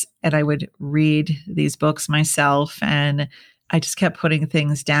I would read these books myself, and I just kept putting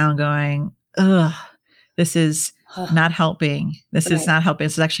things down going, ugh, this is not helping. This is not helping.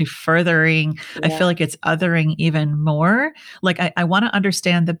 This is actually furthering. Yeah. I feel like it's othering even more. Like I want to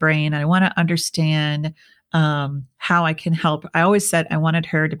understand the brain. I want to understand how I can help. I always said I wanted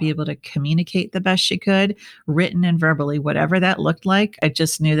her to be able to communicate the best she could, written and verbally, whatever that looked like. I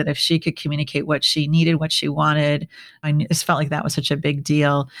just knew that if she could communicate what she needed, what she wanted, just felt like that was such a big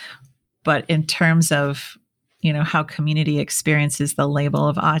deal. But in terms of, how community experiences the label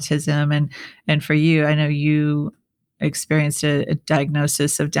of autism, and for you, I know you experienced a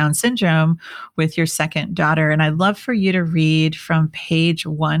diagnosis of Down syndrome with your second daughter. And I'd love for you to read from page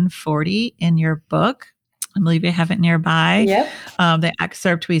 140 in your book. I believe you have it nearby. Yep. The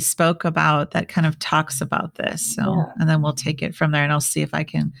excerpt we spoke about that kind of talks about this. So, Yeah. and then we'll take it from there, and I'll see if I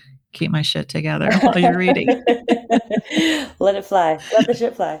can keep my shit together while you're reading. Let it fly. Let the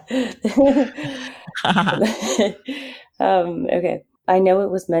shit fly. Okay. I know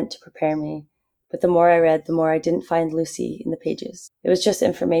it was meant to prepare me, but the more I read, the more I didn't find Lucy in the pages. It was just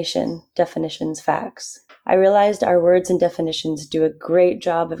information, definitions, facts. I realized our words and definitions do a great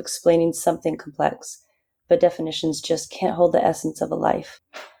job of explaining something complex, but definitions just can't hold the essence of a life.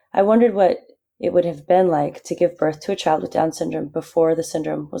 I wondered what it would have been like to give birth to a child with Down syndrome before the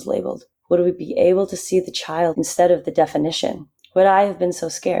syndrome was labeled. Would we be able to see the child instead of the definition? Would I have been so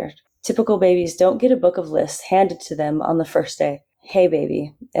scared? Typical babies don't get a book of lists handed to them on the first day. Hey,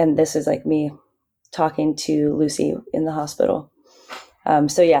 baby. And this is like me talking to Lucy in the hospital.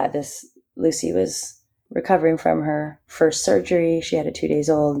 This Lucy was recovering from her first surgery. She had a 2 days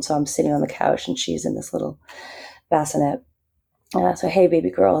old. And so I'm sitting on the couch and she's in this little bassinet. So, hey, baby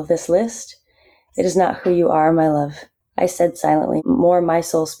girl, this list, it is not who you are, my love. I said silently, more my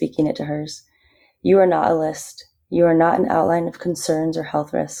soul speaking it to hers. You are not a list. You are not an outline of concerns or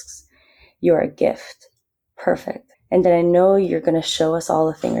health risks. You are a gift. Perfect. And then I know you're going to show us all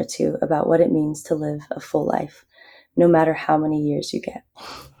a thing or two about what it means to live a full life, no matter how many years you get.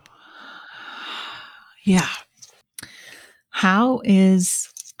 Yeah. How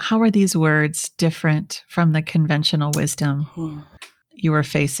are these words different from the conventional wisdom you were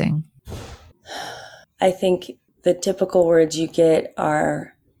facing? I think the typical words you get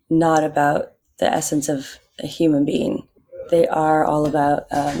are not about the essence of a human being. They are all about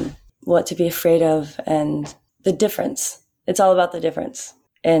what to be afraid of and the difference. It's all about the difference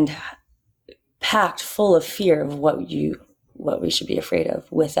and packed full of fear of what we should be afraid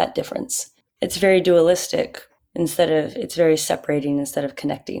of with that difference. It's very dualistic it's very separating instead of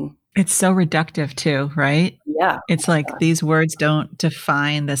connecting. It's so reductive too, right? Yeah. It's like these words don't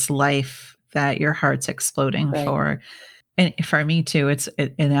define this life that your heart's exploding Right. for. And for me too,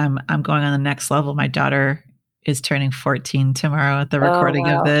 and I'm going on the next level. My daughter is turning 14 tomorrow at the Oh, recording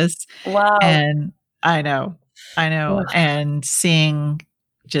of wow. this. Wow. And I know, and seeing,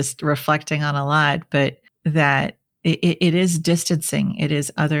 just reflecting on a lot, but that it is distancing, it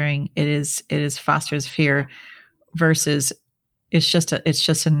is othering, it is fosters fear versus it's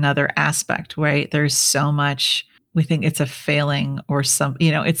just another aspect, right? There's so much we think it's a failing or some,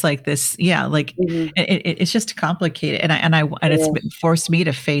 it's like this, like it's just complicated. And it's forced me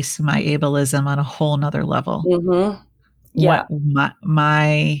to face my ableism on a whole nother level. Yeah. What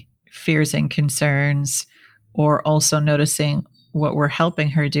my fears and concerns, or also noticing what we're helping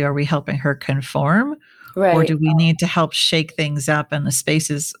her do. Are we helping her conform? Right. Or do we need to help shake things up in the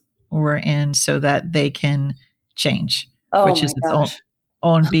spaces we're in so that they can change? Oh Which my is its gosh.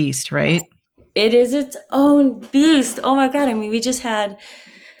 own beast, right? It is its own beast. Oh my God. I mean, we just had,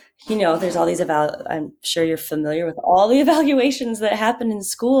 there's all these I'm sure you're familiar with all the evaluations that happen in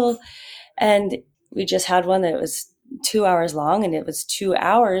school. And we just had one that was 2 hours long, and it was 2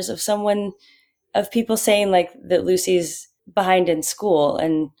 hours of people saying like that Lucy's behind in school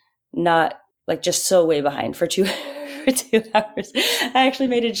and not like just so way behind for for 2 hours. I actually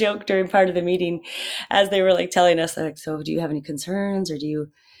made a joke during part of the meeting as they were like telling us like, so do you have any concerns, or do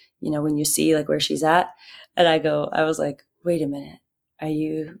you, when you see like where she's at? And I was like, wait a minute, are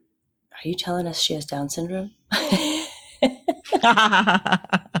you telling us she has Down syndrome? Because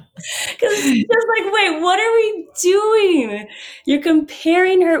it's just like, wait, what are we doing? You're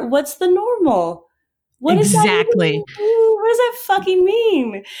comparing her. What's the normal? What does that Exactly. even mean? What does that fucking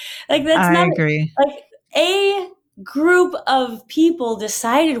mean? Like, that's I not agree. like a group of people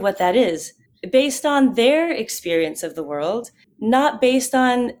decided what that is based on their experience of the world, not based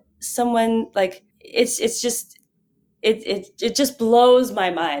on someone like it's just it just blows my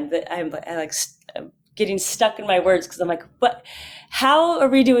mind that I'm getting stuck in my words because I'm like, what? How are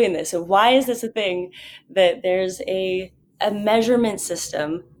we doing this? And why is this a thing that there's a measurement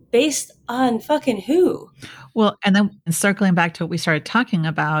system based on fucking who? Well, and then circling back to what we started talking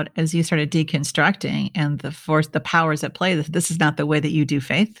about as you started deconstructing and the force, the powers at play, this is not the way that you do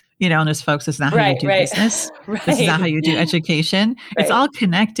faith. And there's folks, it's not how you Right, do right, business. This is not how right, you do education. It's right. all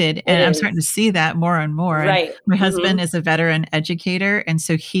connected. It And I'm starting is. to see that more and more. And Right. my Hmm. husband is a veteran educator. And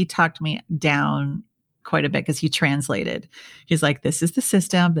so he talked me down quite a bit because he translated. He's like, this is the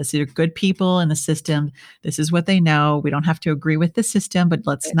system. This are good people in the system. This is what they know. We don't have to agree with the system, but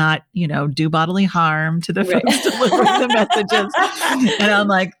let's not, do bodily harm to the Right. folks delivering the messages. And I'm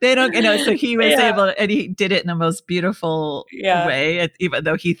like, they don't, so he was Yeah. able to, and he did it in the most beautiful Yeah. way, even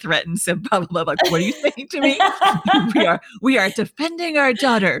though he threatened some blah, like, what are you saying to me? we are defending our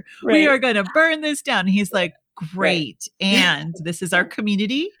daughter. We Right. are going to burn this down. And he's like, Right. great. And this is our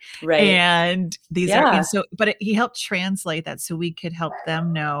community. Right. And these are, Yeah. and so, but he helped translate that so we could help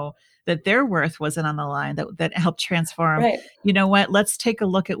them know that their worth wasn't on the line, that helped transform. Right. You know what? Let's take a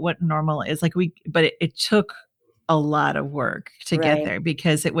look at what normal is. Like but it took a lot of work to get Right. there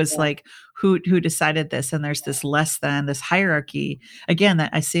because it was Yeah. like, who decided this? And there's this less than, this hierarchy. Again,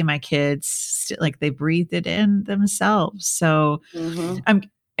 that I see my kids, like they breathed it in themselves. So Hmm. I'm,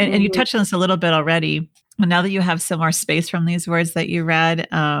 and you Hmm. touched on this a little bit already. And now that you have some more space from these words that you read,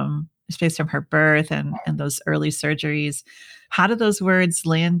 space from her birth and those early surgeries, how do those words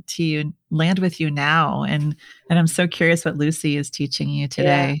land with you now? And I'm so curious what Lucy is teaching you Yeah.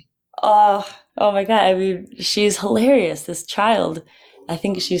 today. Oh my God. I mean, she's hilarious, this child. I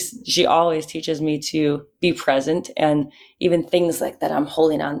think she always teaches me to be present, and even things like that I'm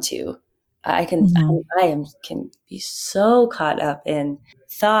holding on to. Mhm. Can be so caught up in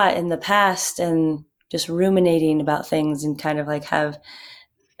thought in the past and just ruminating about things, and kind of like have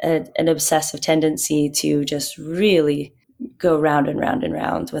an obsessive tendency to just really go round and round and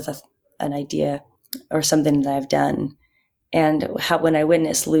round with an idea or something that I've done. And when I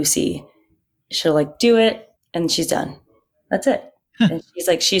witness Lucy, she'll like do it and she's done. That's it. And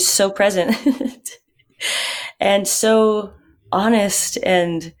she's so present and so honest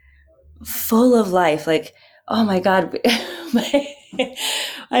and full of life. Like, oh my God.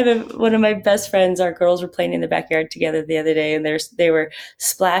 One of my best friends, our girls were playing in the backyard together the other day, and they were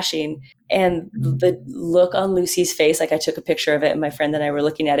splashing. And the look on Lucy's face, like I took a picture of it and my friend and I were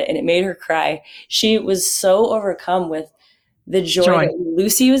looking at it, and it made her cry. She was so overcome with the joy Joy. that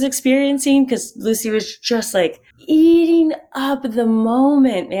Lucy was experiencing, because Lucy was just like eating up the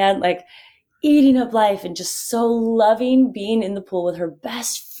moment, man, like eating up life and just so loving being in the pool with her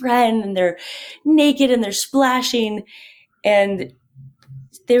best friend, and they're naked and they're splashing, and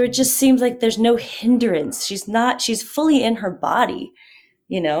there just seems like there's no hindrance. She's fully in her body,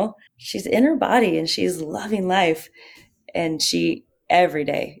 she's in her body and she's loving life. And every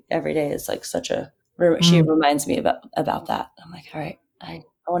day is like she Mm. reminds me about that. I'm like, all right, I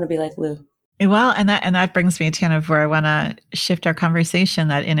want to be like Lou. Well, and that brings me to kind of where I want to shift our conversation,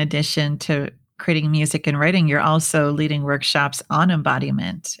 that in addition to creating music and writing, you're also leading workshops on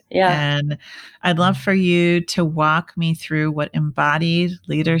embodiment. Yeah. And I'd love for you to walk me through what embodied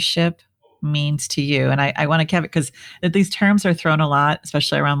leadership means to you. And I want to caveat because these terms are thrown a lot,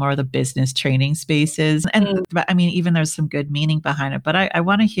 especially around more of the business training spaces. Mm. But I mean, even there's some good meaning behind it. But I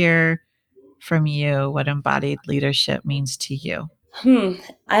want to hear from you what embodied leadership means to you. I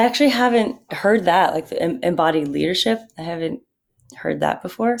actually haven't heard that, like the embodied leadership. I haven't heard that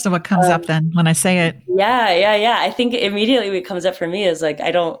before. So what comes up then when I say it? Yeah, yeah, yeah. I think immediately what comes up for me is like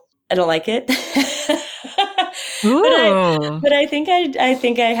I don't like it. but I Ooh. but I think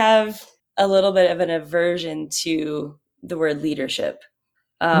I have a little bit of an aversion to the word leadership.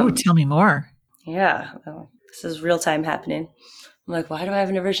 Ooh, Um, tell me more. yeah, well, this is real time happening. I'm like, why do I have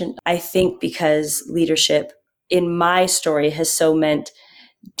an aversion? I think because leadership in my story has so meant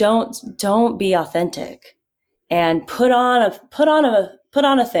don't be authentic and put on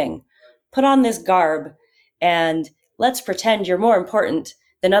a thing, put on this garb, and let's pretend you're more important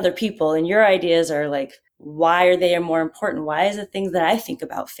than other people, and your ideas are like, why are they more important? Why is the things that I think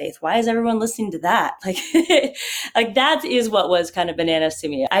about faith, why is everyone listening to that? Like like that is what was kind of bananas to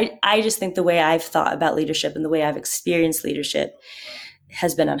me. I just think the way I've thought about leadership and the way I've experienced leadership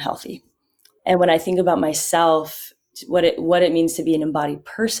has been unhealthy. And when I think about myself, what it means to be an embodied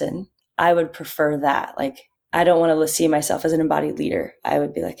person, I would prefer that. Like, I don't want to see myself as an embodied leader. I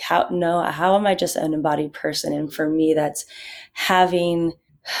would be like, how am I just an embodied person? And for me, that's having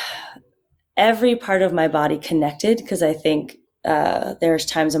every part of my body connected. Because I think there's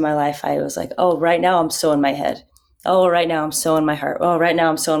times in my life I was like, oh, right now I'm so in my head. Oh, right now I'm so in my heart. Oh, right now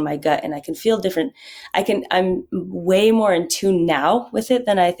I'm so in my gut, and I can feel different. I'm way more in tune now with it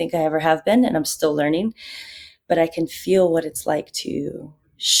than I think I ever have been, and I'm still learning. But I can feel what it's like to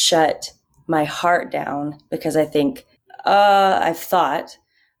shut my heart down because I think I've thought,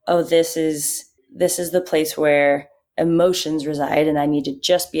 oh, this is the place where emotions reside, and I need to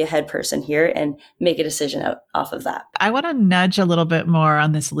just be a head person here and make a decision off of that. I want to nudge a little bit more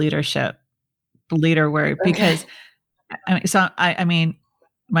on this leader word, Okay. because I mean,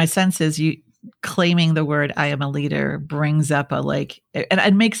 my sense is you claiming the word "I am a leader" brings up and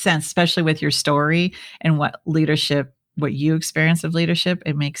it makes sense, especially with your story and what you experience of leadership.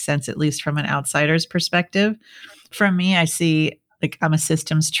 It makes sense, at least from an outsider's perspective. For me, I see, like, I'm a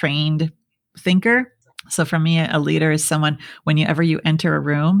systems trained thinker. So for me, a leader is someone, whenever you enter a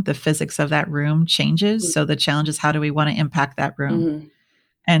room, the physics of that room changes. So the challenge is, how do we want to impact that room? Mm-hmm.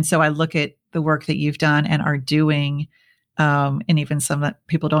 And so I look at the work that you've done and are doing, and even some that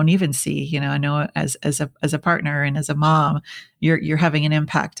people don't even see. I know as a partner and as a mom, you're having an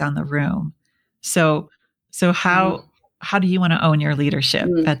impact on the room. So so Mm-hmm. how do you want to own your leadership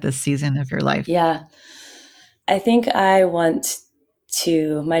Mm-hmm. at this season of your life? Yeah. I think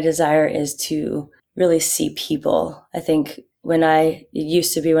my desire is to really see people. I think it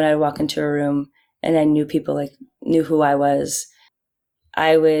used to be when I walk into a room and I knew people, like, knew who I was,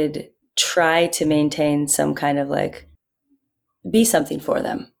 I would try to maintain some kind of, like, be something for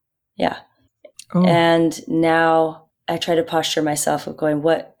them. Yeah. Oh, And now I try to posture myself of going,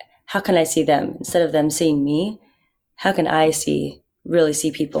 how can I see them instead of them seeing me? How can I really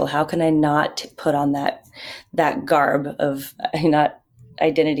see people? How can I not put on that garb of not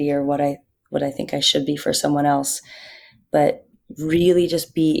identity or what I think I should be for someone else, but really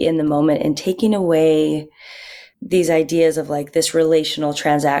just be in the moment and taking away these ideas of, like, this relational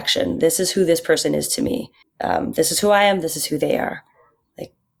transaction. This is who this person is to me. This is who I am. This is who they are.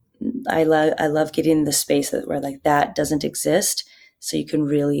 Like, I love getting in the space where, like, that doesn't exist, so you can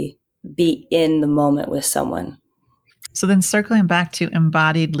really be in the moment with someone. so then circling back to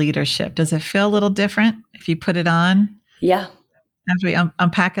embodied leadership, does it feel a little different if you put it on? Yeah. After we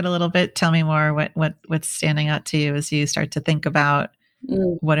unpack it a little bit, tell me more. What's standing out to you as you start to think about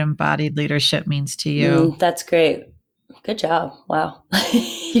Mm. what embodied leadership means to you? That's great. Good job. Wow.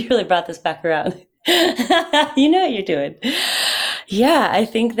 You really brought this back around. You know what you're doing. Yeah, I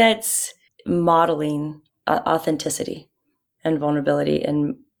think that's modeling authenticity and vulnerability.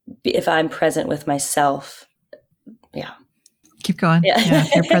 And if I'm present with myself, yeah. Keep going. Yeah. Yeah,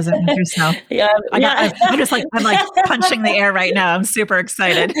 if you're present with yourself. Yeah. Yeah. I'm like punching the air right now. I'm super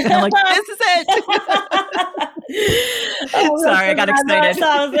excited. I'm like, this is it. Oh, I'm Sorry, I so got glad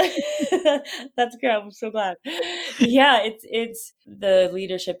excited. that's good. I'm so glad. Yeah, it's the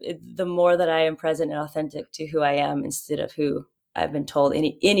leadership. The more that I am present and authentic to who I am instead of who I've been told,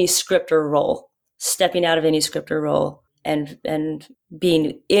 any script or role, stepping out of any script or role, and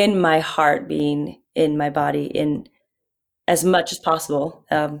being in my heart, being in my body, in as much as possible,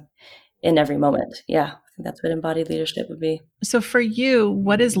 in every moment. Yeah, I think that's what embodied leadership would be. So for you,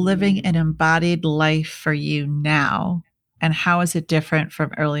 what is living an embodied life for you now? And how is it different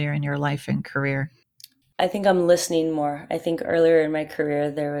from earlier in your life and career? I think I'm listening more. I think earlier in my career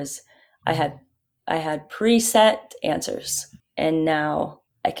I had I had preset answers, and now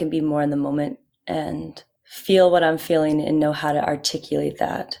I can be more in the moment and feel what I'm feeling and know how to articulate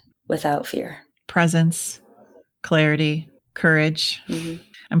that without fear. Presence, clarity, courage. Mm-hmm.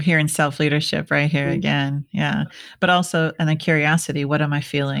 I'm hearing self leadership right here Mm-hmm. again. Yeah. But also, and then curiosity, what am I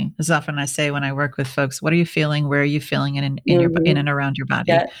feeling? As often I say when I work with folks, what are you feeling? Where are you feeling it in Mm-hmm. and around your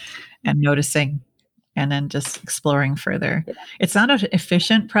body? Yeah. And noticing, and then just exploring further. It's not an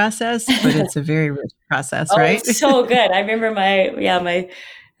efficient process, but it's a very rich process, Oh, right? it's so good. I remember my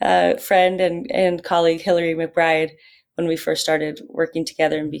friend and colleague Hillary McBride, when we first started working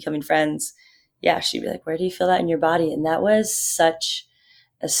together and becoming friends. Yeah, she'd be like, "Where do you feel that in your body?" And that was such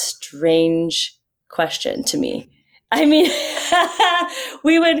a strange question to me. I mean,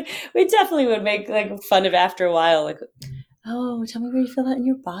 we definitely would make, like, fun of after a while, like, "Oh, tell me where you feel that in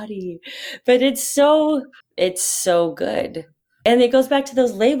your body." But it's so good. And it goes back to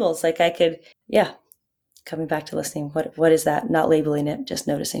those labels. Like, yeah, coming back to listening. What is that? Not labeling it, just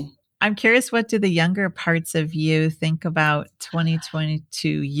noticing. I'm curious, what do the younger parts of you think about 2022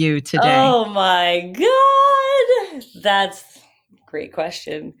 you today? Oh my God. That's a great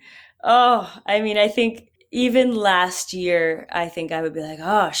question. Oh, I mean, I think even last year, I think I would be like,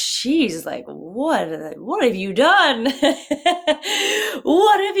 oh, she's like, what have you done?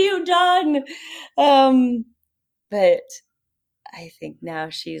 What have you done? But I think now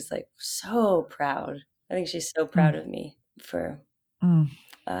she's, like, so proud. I think she's so proud Mm, of me for mm.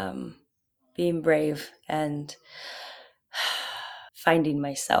 um, being brave and finding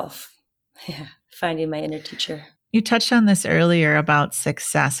myself. Yeah, finding my inner teacher. You touched on this earlier about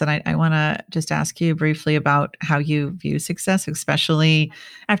success, and I want to just ask you briefly about how you view success, especially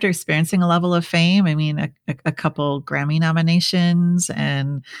after experiencing a level of fame. I mean, a couple Grammy nominations,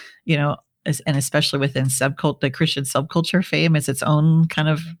 and and especially within the Christian subculture, fame is its own kind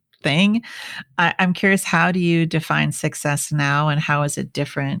of thing. I'm curious, how do you define success now, and how is it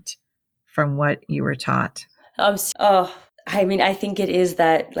different from what you were taught? Oh, I mean, I think it is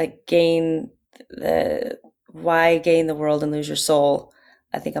that like the why gain the world and lose your soul.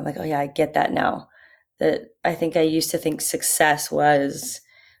 I think I'm like, oh yeah, I get that now. That I think I used to think success was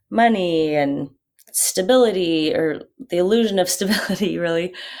money and stability or the illusion of stability,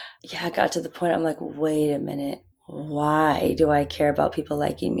 really. Yeah, I got to the point I'm like, wait a minute. Why do I care about people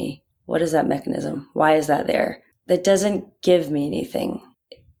liking me? What is that mechanism? Why is that there? That doesn't give me anything.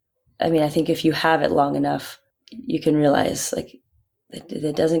 I mean, I think if you have it long enough, you can realize like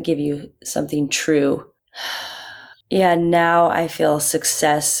it doesn't give you something true. Yeah, now I feel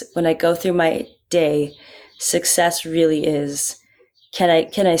success when I go through my day. Success really is can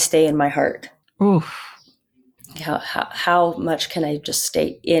I stay in my heart? Oof. How much can I just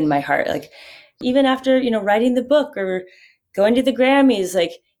stay in my heart? Like even after, writing the book or going to the Grammys,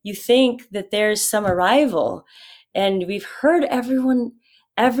 like you think that there's some arrival. And we've heard everyone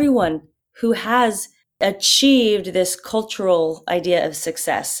who has achieved this cultural idea of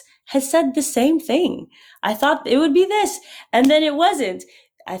success has said the same thing. I thought it would be this, and then it wasn't.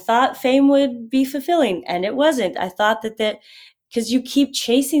 I thought fame would be fulfilling, and it wasn't. I thought that because you keep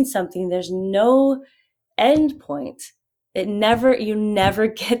chasing something, there's no end point. You never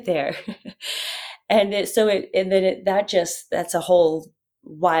get there. That's a whole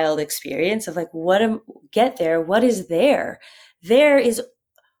wild experience of like, get there. What is there? There is,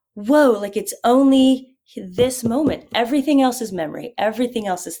 whoa, like it's only this moment. Everything else is memory. Everything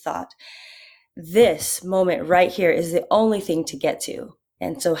else is thought. This moment right here is the only thing to get to.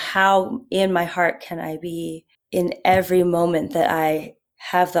 And so how in my heart can I be in every moment that I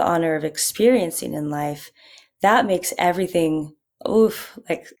have the honor of experiencing in life? That makes everything,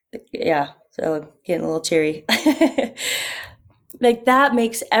 yeah, so I'm getting a little teary. Like that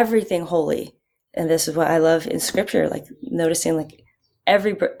makes everything holy. And this is what I love in scripture, like noticing like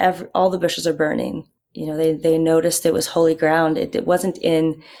all the bushes are burning. They noticed it was holy ground. It wasn't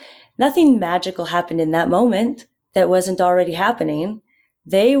nothing magical happened in that moment that wasn't already happening.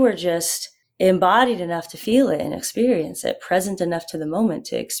 They were just embodied enough to feel it and experience it, present enough to the moment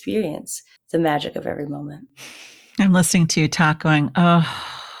to experience the magic of every moment. I'm listening to you talk going, oh,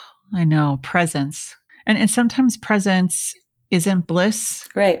 I know, presence. And sometimes presence isn't bliss.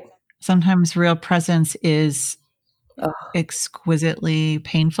 Right. Sometimes real presence is Oh, exquisitely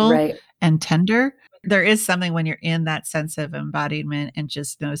painful right. and tender. There is something when you're in that sense of embodiment and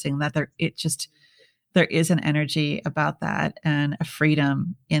just noticing that there is an energy about that and a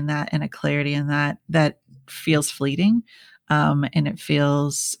freedom in that and a clarity in that feels fleeting. And it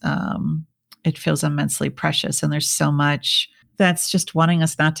feels immensely precious. And there's so much that's just wanting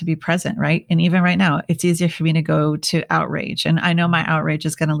us not to be present, right? And even right now, it's easier for me to go to outrage. And I know my outrage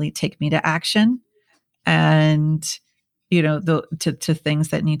is going to take me to action and to things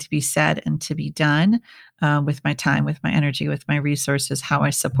that need to be said and to be done, with my time, with my energy, with my resources, how I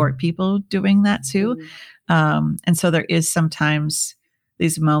support people doing that too. And so there is sometimes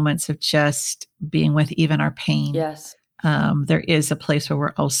these moments of just being with even our pain. Yes. There is a place where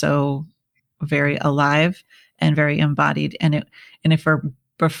we're also very alive and very embodied, and if we're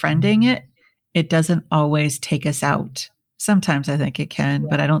befriending it, it doesn't always take us out. Sometimes I think it can,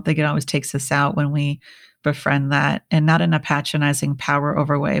 but I don't think it always takes us out when we befriend that, and not in a patronizing power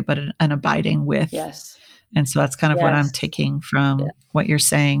over way, but an abiding with. Yes. And so that's kind of what I'm Yes. taking from what you're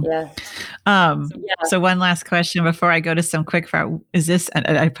saying. Yes. So one last question before I go to some quick fire. Is this, and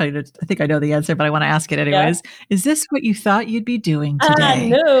I think I know the answer, but I want to ask it anyways. Yeah. Is this what you thought you'd be doing today?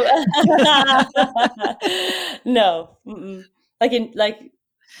 No. No. Mm-mm.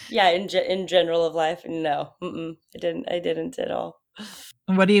 In general of life, no. Mm-mm. I didn't at all.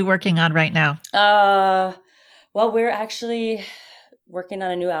 What are you working on right now? Well, we're actually working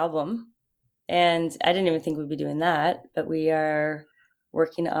on a new album, and I didn't even think we'd be doing that, but we are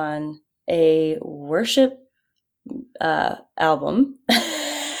working on a worship album.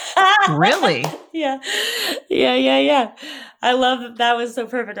 Really? Yeah. Yeah. I love that was so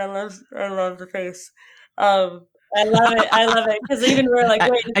perfect. I love the face. I love it because even we're like,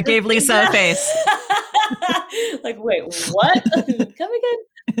 wait, I gave Lisa a face. Like, wait, what? Come again?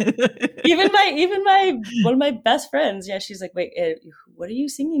 Even my one of my best friends, yeah, she's like, wait, what are you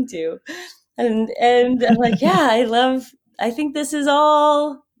singing to? And I'm like, yeah, I think this is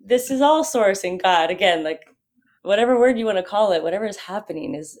all source in God again, like whatever word you want to call it, whatever is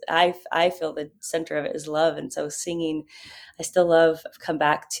happening is, I feel the center of it is love. And so singing, I still love, I've come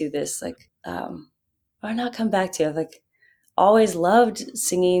back to this, like, or not come back to, I've like always loved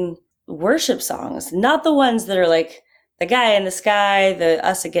singing worship songs, not the ones that are like the guy in the sky, the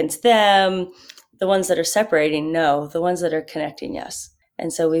us against them, the ones that are separating. No, the ones that are connecting. Yes.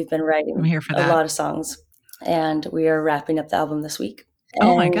 And so we've been I'm writing here for a that. lot of songs, and we are wrapping up the album this week.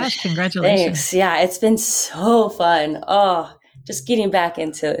 Oh my And gosh, congratulations. thanks. Yeah, it's been so fun. Oh, just getting back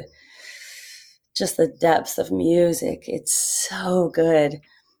into just the depths of music. It's so good.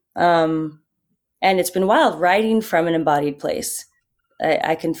 Um, and it's been wild writing from an embodied place.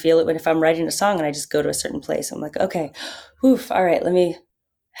 I can feel it when, if I'm writing a song and I just go to a certain place, I'm like, okay, oof, all right,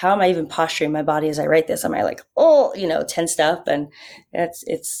 how am I even posturing my body as I write this? Am I like, oh, tensed up? And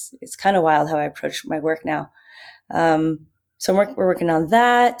it's kind of wild how I approach my work now. So we're working on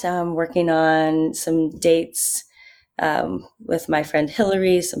that. Working on some dates with my friend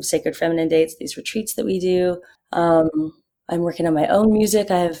Hillary, some sacred feminine dates, these retreats that we do. Um, I'm working on my own music.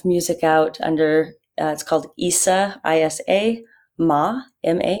 I have music out under, it's called Isa, ISA, Ma,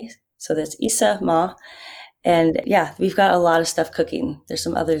 MA. So that's Isa, Ma. And yeah, we've got a lot of stuff cooking. There's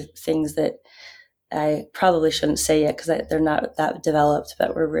some other things that I probably shouldn't say yet because they're not that developed,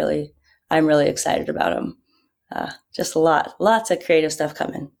 but I'm really excited about them. Just lots of creative stuff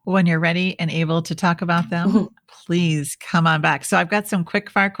coming. When you're ready and able to talk about them, please come on back. So I've got some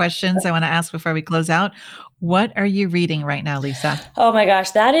quick fire questions I want to ask before we close out. What are you reading right now, Lisa? Oh my gosh,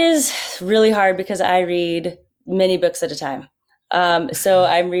 that is really hard because I read many books at a time. So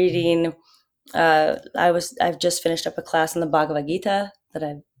I'm reading. I've just finished up a class on the Bhagavad Gita that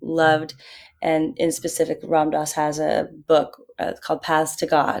I loved, and in specific, Ram Dass has a book called Paths to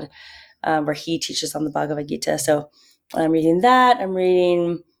God, where he teaches on the Bhagavad Gita. So I'm reading that. I'm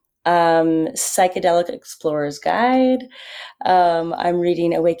reading Psychedelic Explorer's Guide. I'm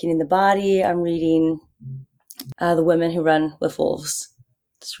reading Awakening the Body. I'm reading The Women Who Run with Wolves.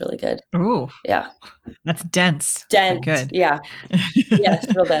 It's really good. Ooh, Yeah. that's dense, but Dense. good. Yeah. Yes,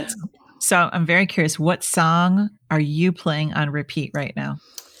 real dense. So I'm very curious, what song are you playing on repeat right now?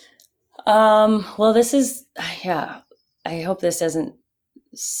 Well, this is, yeah, I hope this doesn't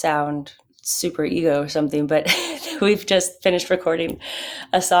sound super ego or something, but we've just finished recording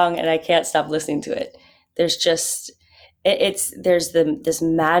a song and I can't stop listening to it. There's just, there's this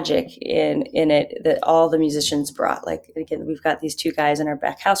magic in it that all the musicians brought. Like, again, we've got these two guys in our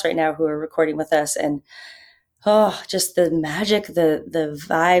back house right now who are recording with us, and just the magic, the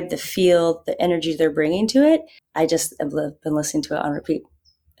vibe, the feel, the energy they're bringing to it. I just have been listening to it on repeat,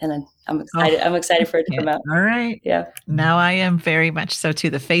 and I'm excited. Oh, I'm excited for it to yeah. come out. All right. Yeah. Now I am very much so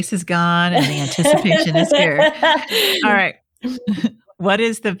too. The face is gone and the anticipation is here. All right. What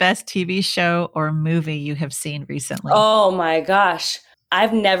is the best TV show or movie you have seen recently? Oh my gosh.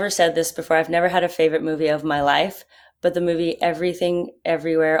 I've never said this before. I've never had a favorite movie of my life, but the movie Everything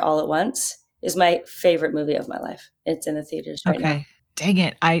Everywhere All at Once is my favorite movie of my life. It's in the theaters right now. Okay. Dang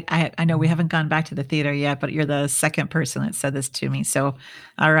it. I know we haven't gone back to the theater yet, but you're the second person that said this to me. So,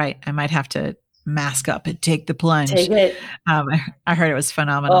 all right, I might have to mask up and take the plunge. Take it. I heard it was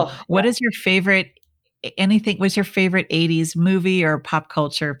phenomenal. Oh, What yeah. is your favorite, anything, what's your favorite 80s movie or pop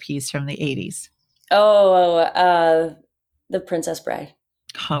culture piece from the 80s? The Princess Bride.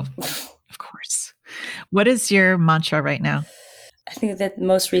 Oh, of course. What is your mantra right now? I think that the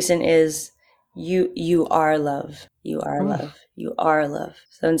most recent is you are love. You are Ooh. love. You are love.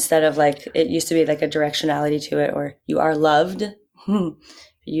 So instead of like, it used to be like a directionality to it, or you are loved, you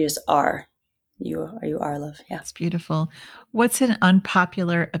just are. You are love. Yeah. That's beautiful. What's an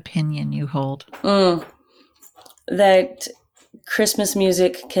unpopular opinion you hold? That Christmas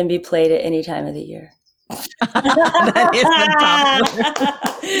music can be played at any time of the year. That is unpopular.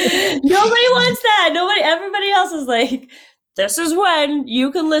 Nobody wants that. Everybody else is like, this is when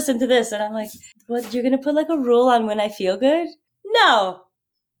you can listen to this. And I'm like, what, you're going to put like a rule on when I feel good? No.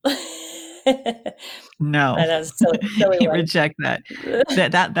 No, That's silly you one. reject that.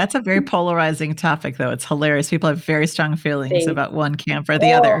 That's a very polarizing topic, though. It's hilarious. People have very strong feelings about one camp or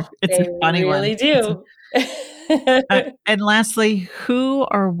the other. It's a They funny one. really do. And lastly, who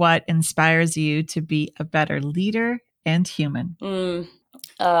or what inspires you to be a better leader and human?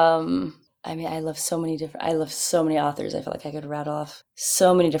 I mean, I love so many authors. I feel like I could rattle off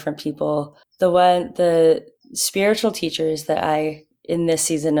so many different people. The spiritual teachers that in this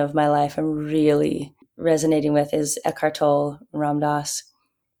season of my life, I'm really resonating with is Eckhart Tolle, Ram Dass,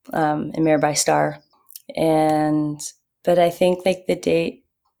 and Mirabai Starr. But I think like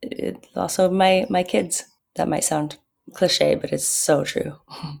also my kids. That might sound cliche, but it's so true.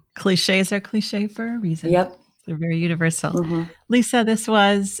 Cliches are cliche for a reason. Yep. They're very universal. Hmm. Lisa, this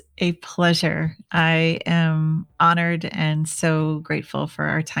was a pleasure. I am honored and so grateful for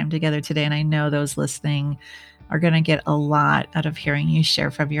our time together today. And I know those listening are going to get a lot out of hearing you share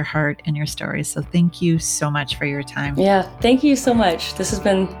from your heart and your stories. So thank you so much for your time. Yeah, thank you so much. This has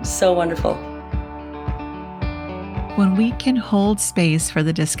been so wonderful. When we can hold space for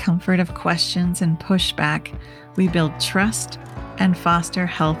the discomfort of questions and pushback, we build trust and foster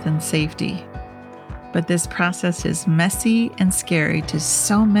health and safety. But this process is messy and scary to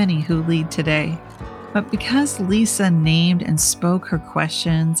so many who lead today. But because Lisa named and spoke her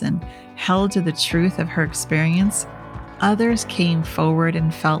questions and held to the truth of her experience, others came forward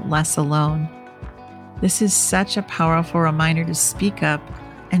and felt less alone. This is such a powerful reminder to speak up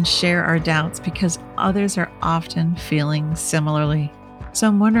and share our doubts because others are often feeling similarly. So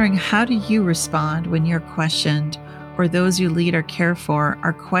I'm wondering, how do you respond when you're questioned or those you lead or care for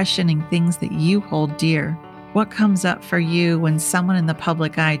are questioning things that you hold dear? What comes up for you when someone in the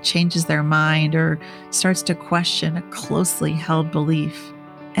public eye changes their mind or starts to question a closely held belief?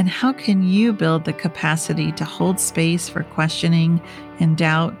 And how can you build the capacity to hold space for questioning and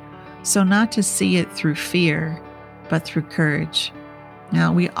doubt, so not to see it through fear, but through courage?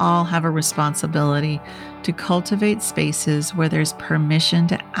 Now, we all have a responsibility to cultivate spaces where there's permission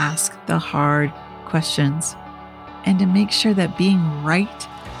to ask the hard questions and to make sure that being right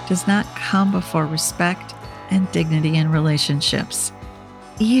does not come before respect and dignity in relationships,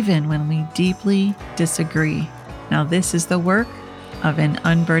 even when we deeply disagree. Now, this is the work of an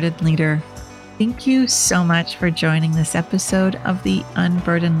unburdened leader. Thank you so much for joining this episode of The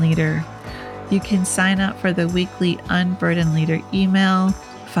Unburdened Leader. You can sign up for the weekly Unburdened Leader email,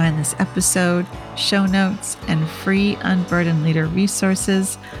 find this episode, show notes, and free Unburdened Leader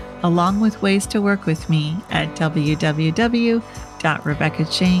resources, along with ways to work with me at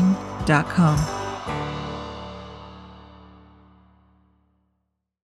www.rebeccaching.com.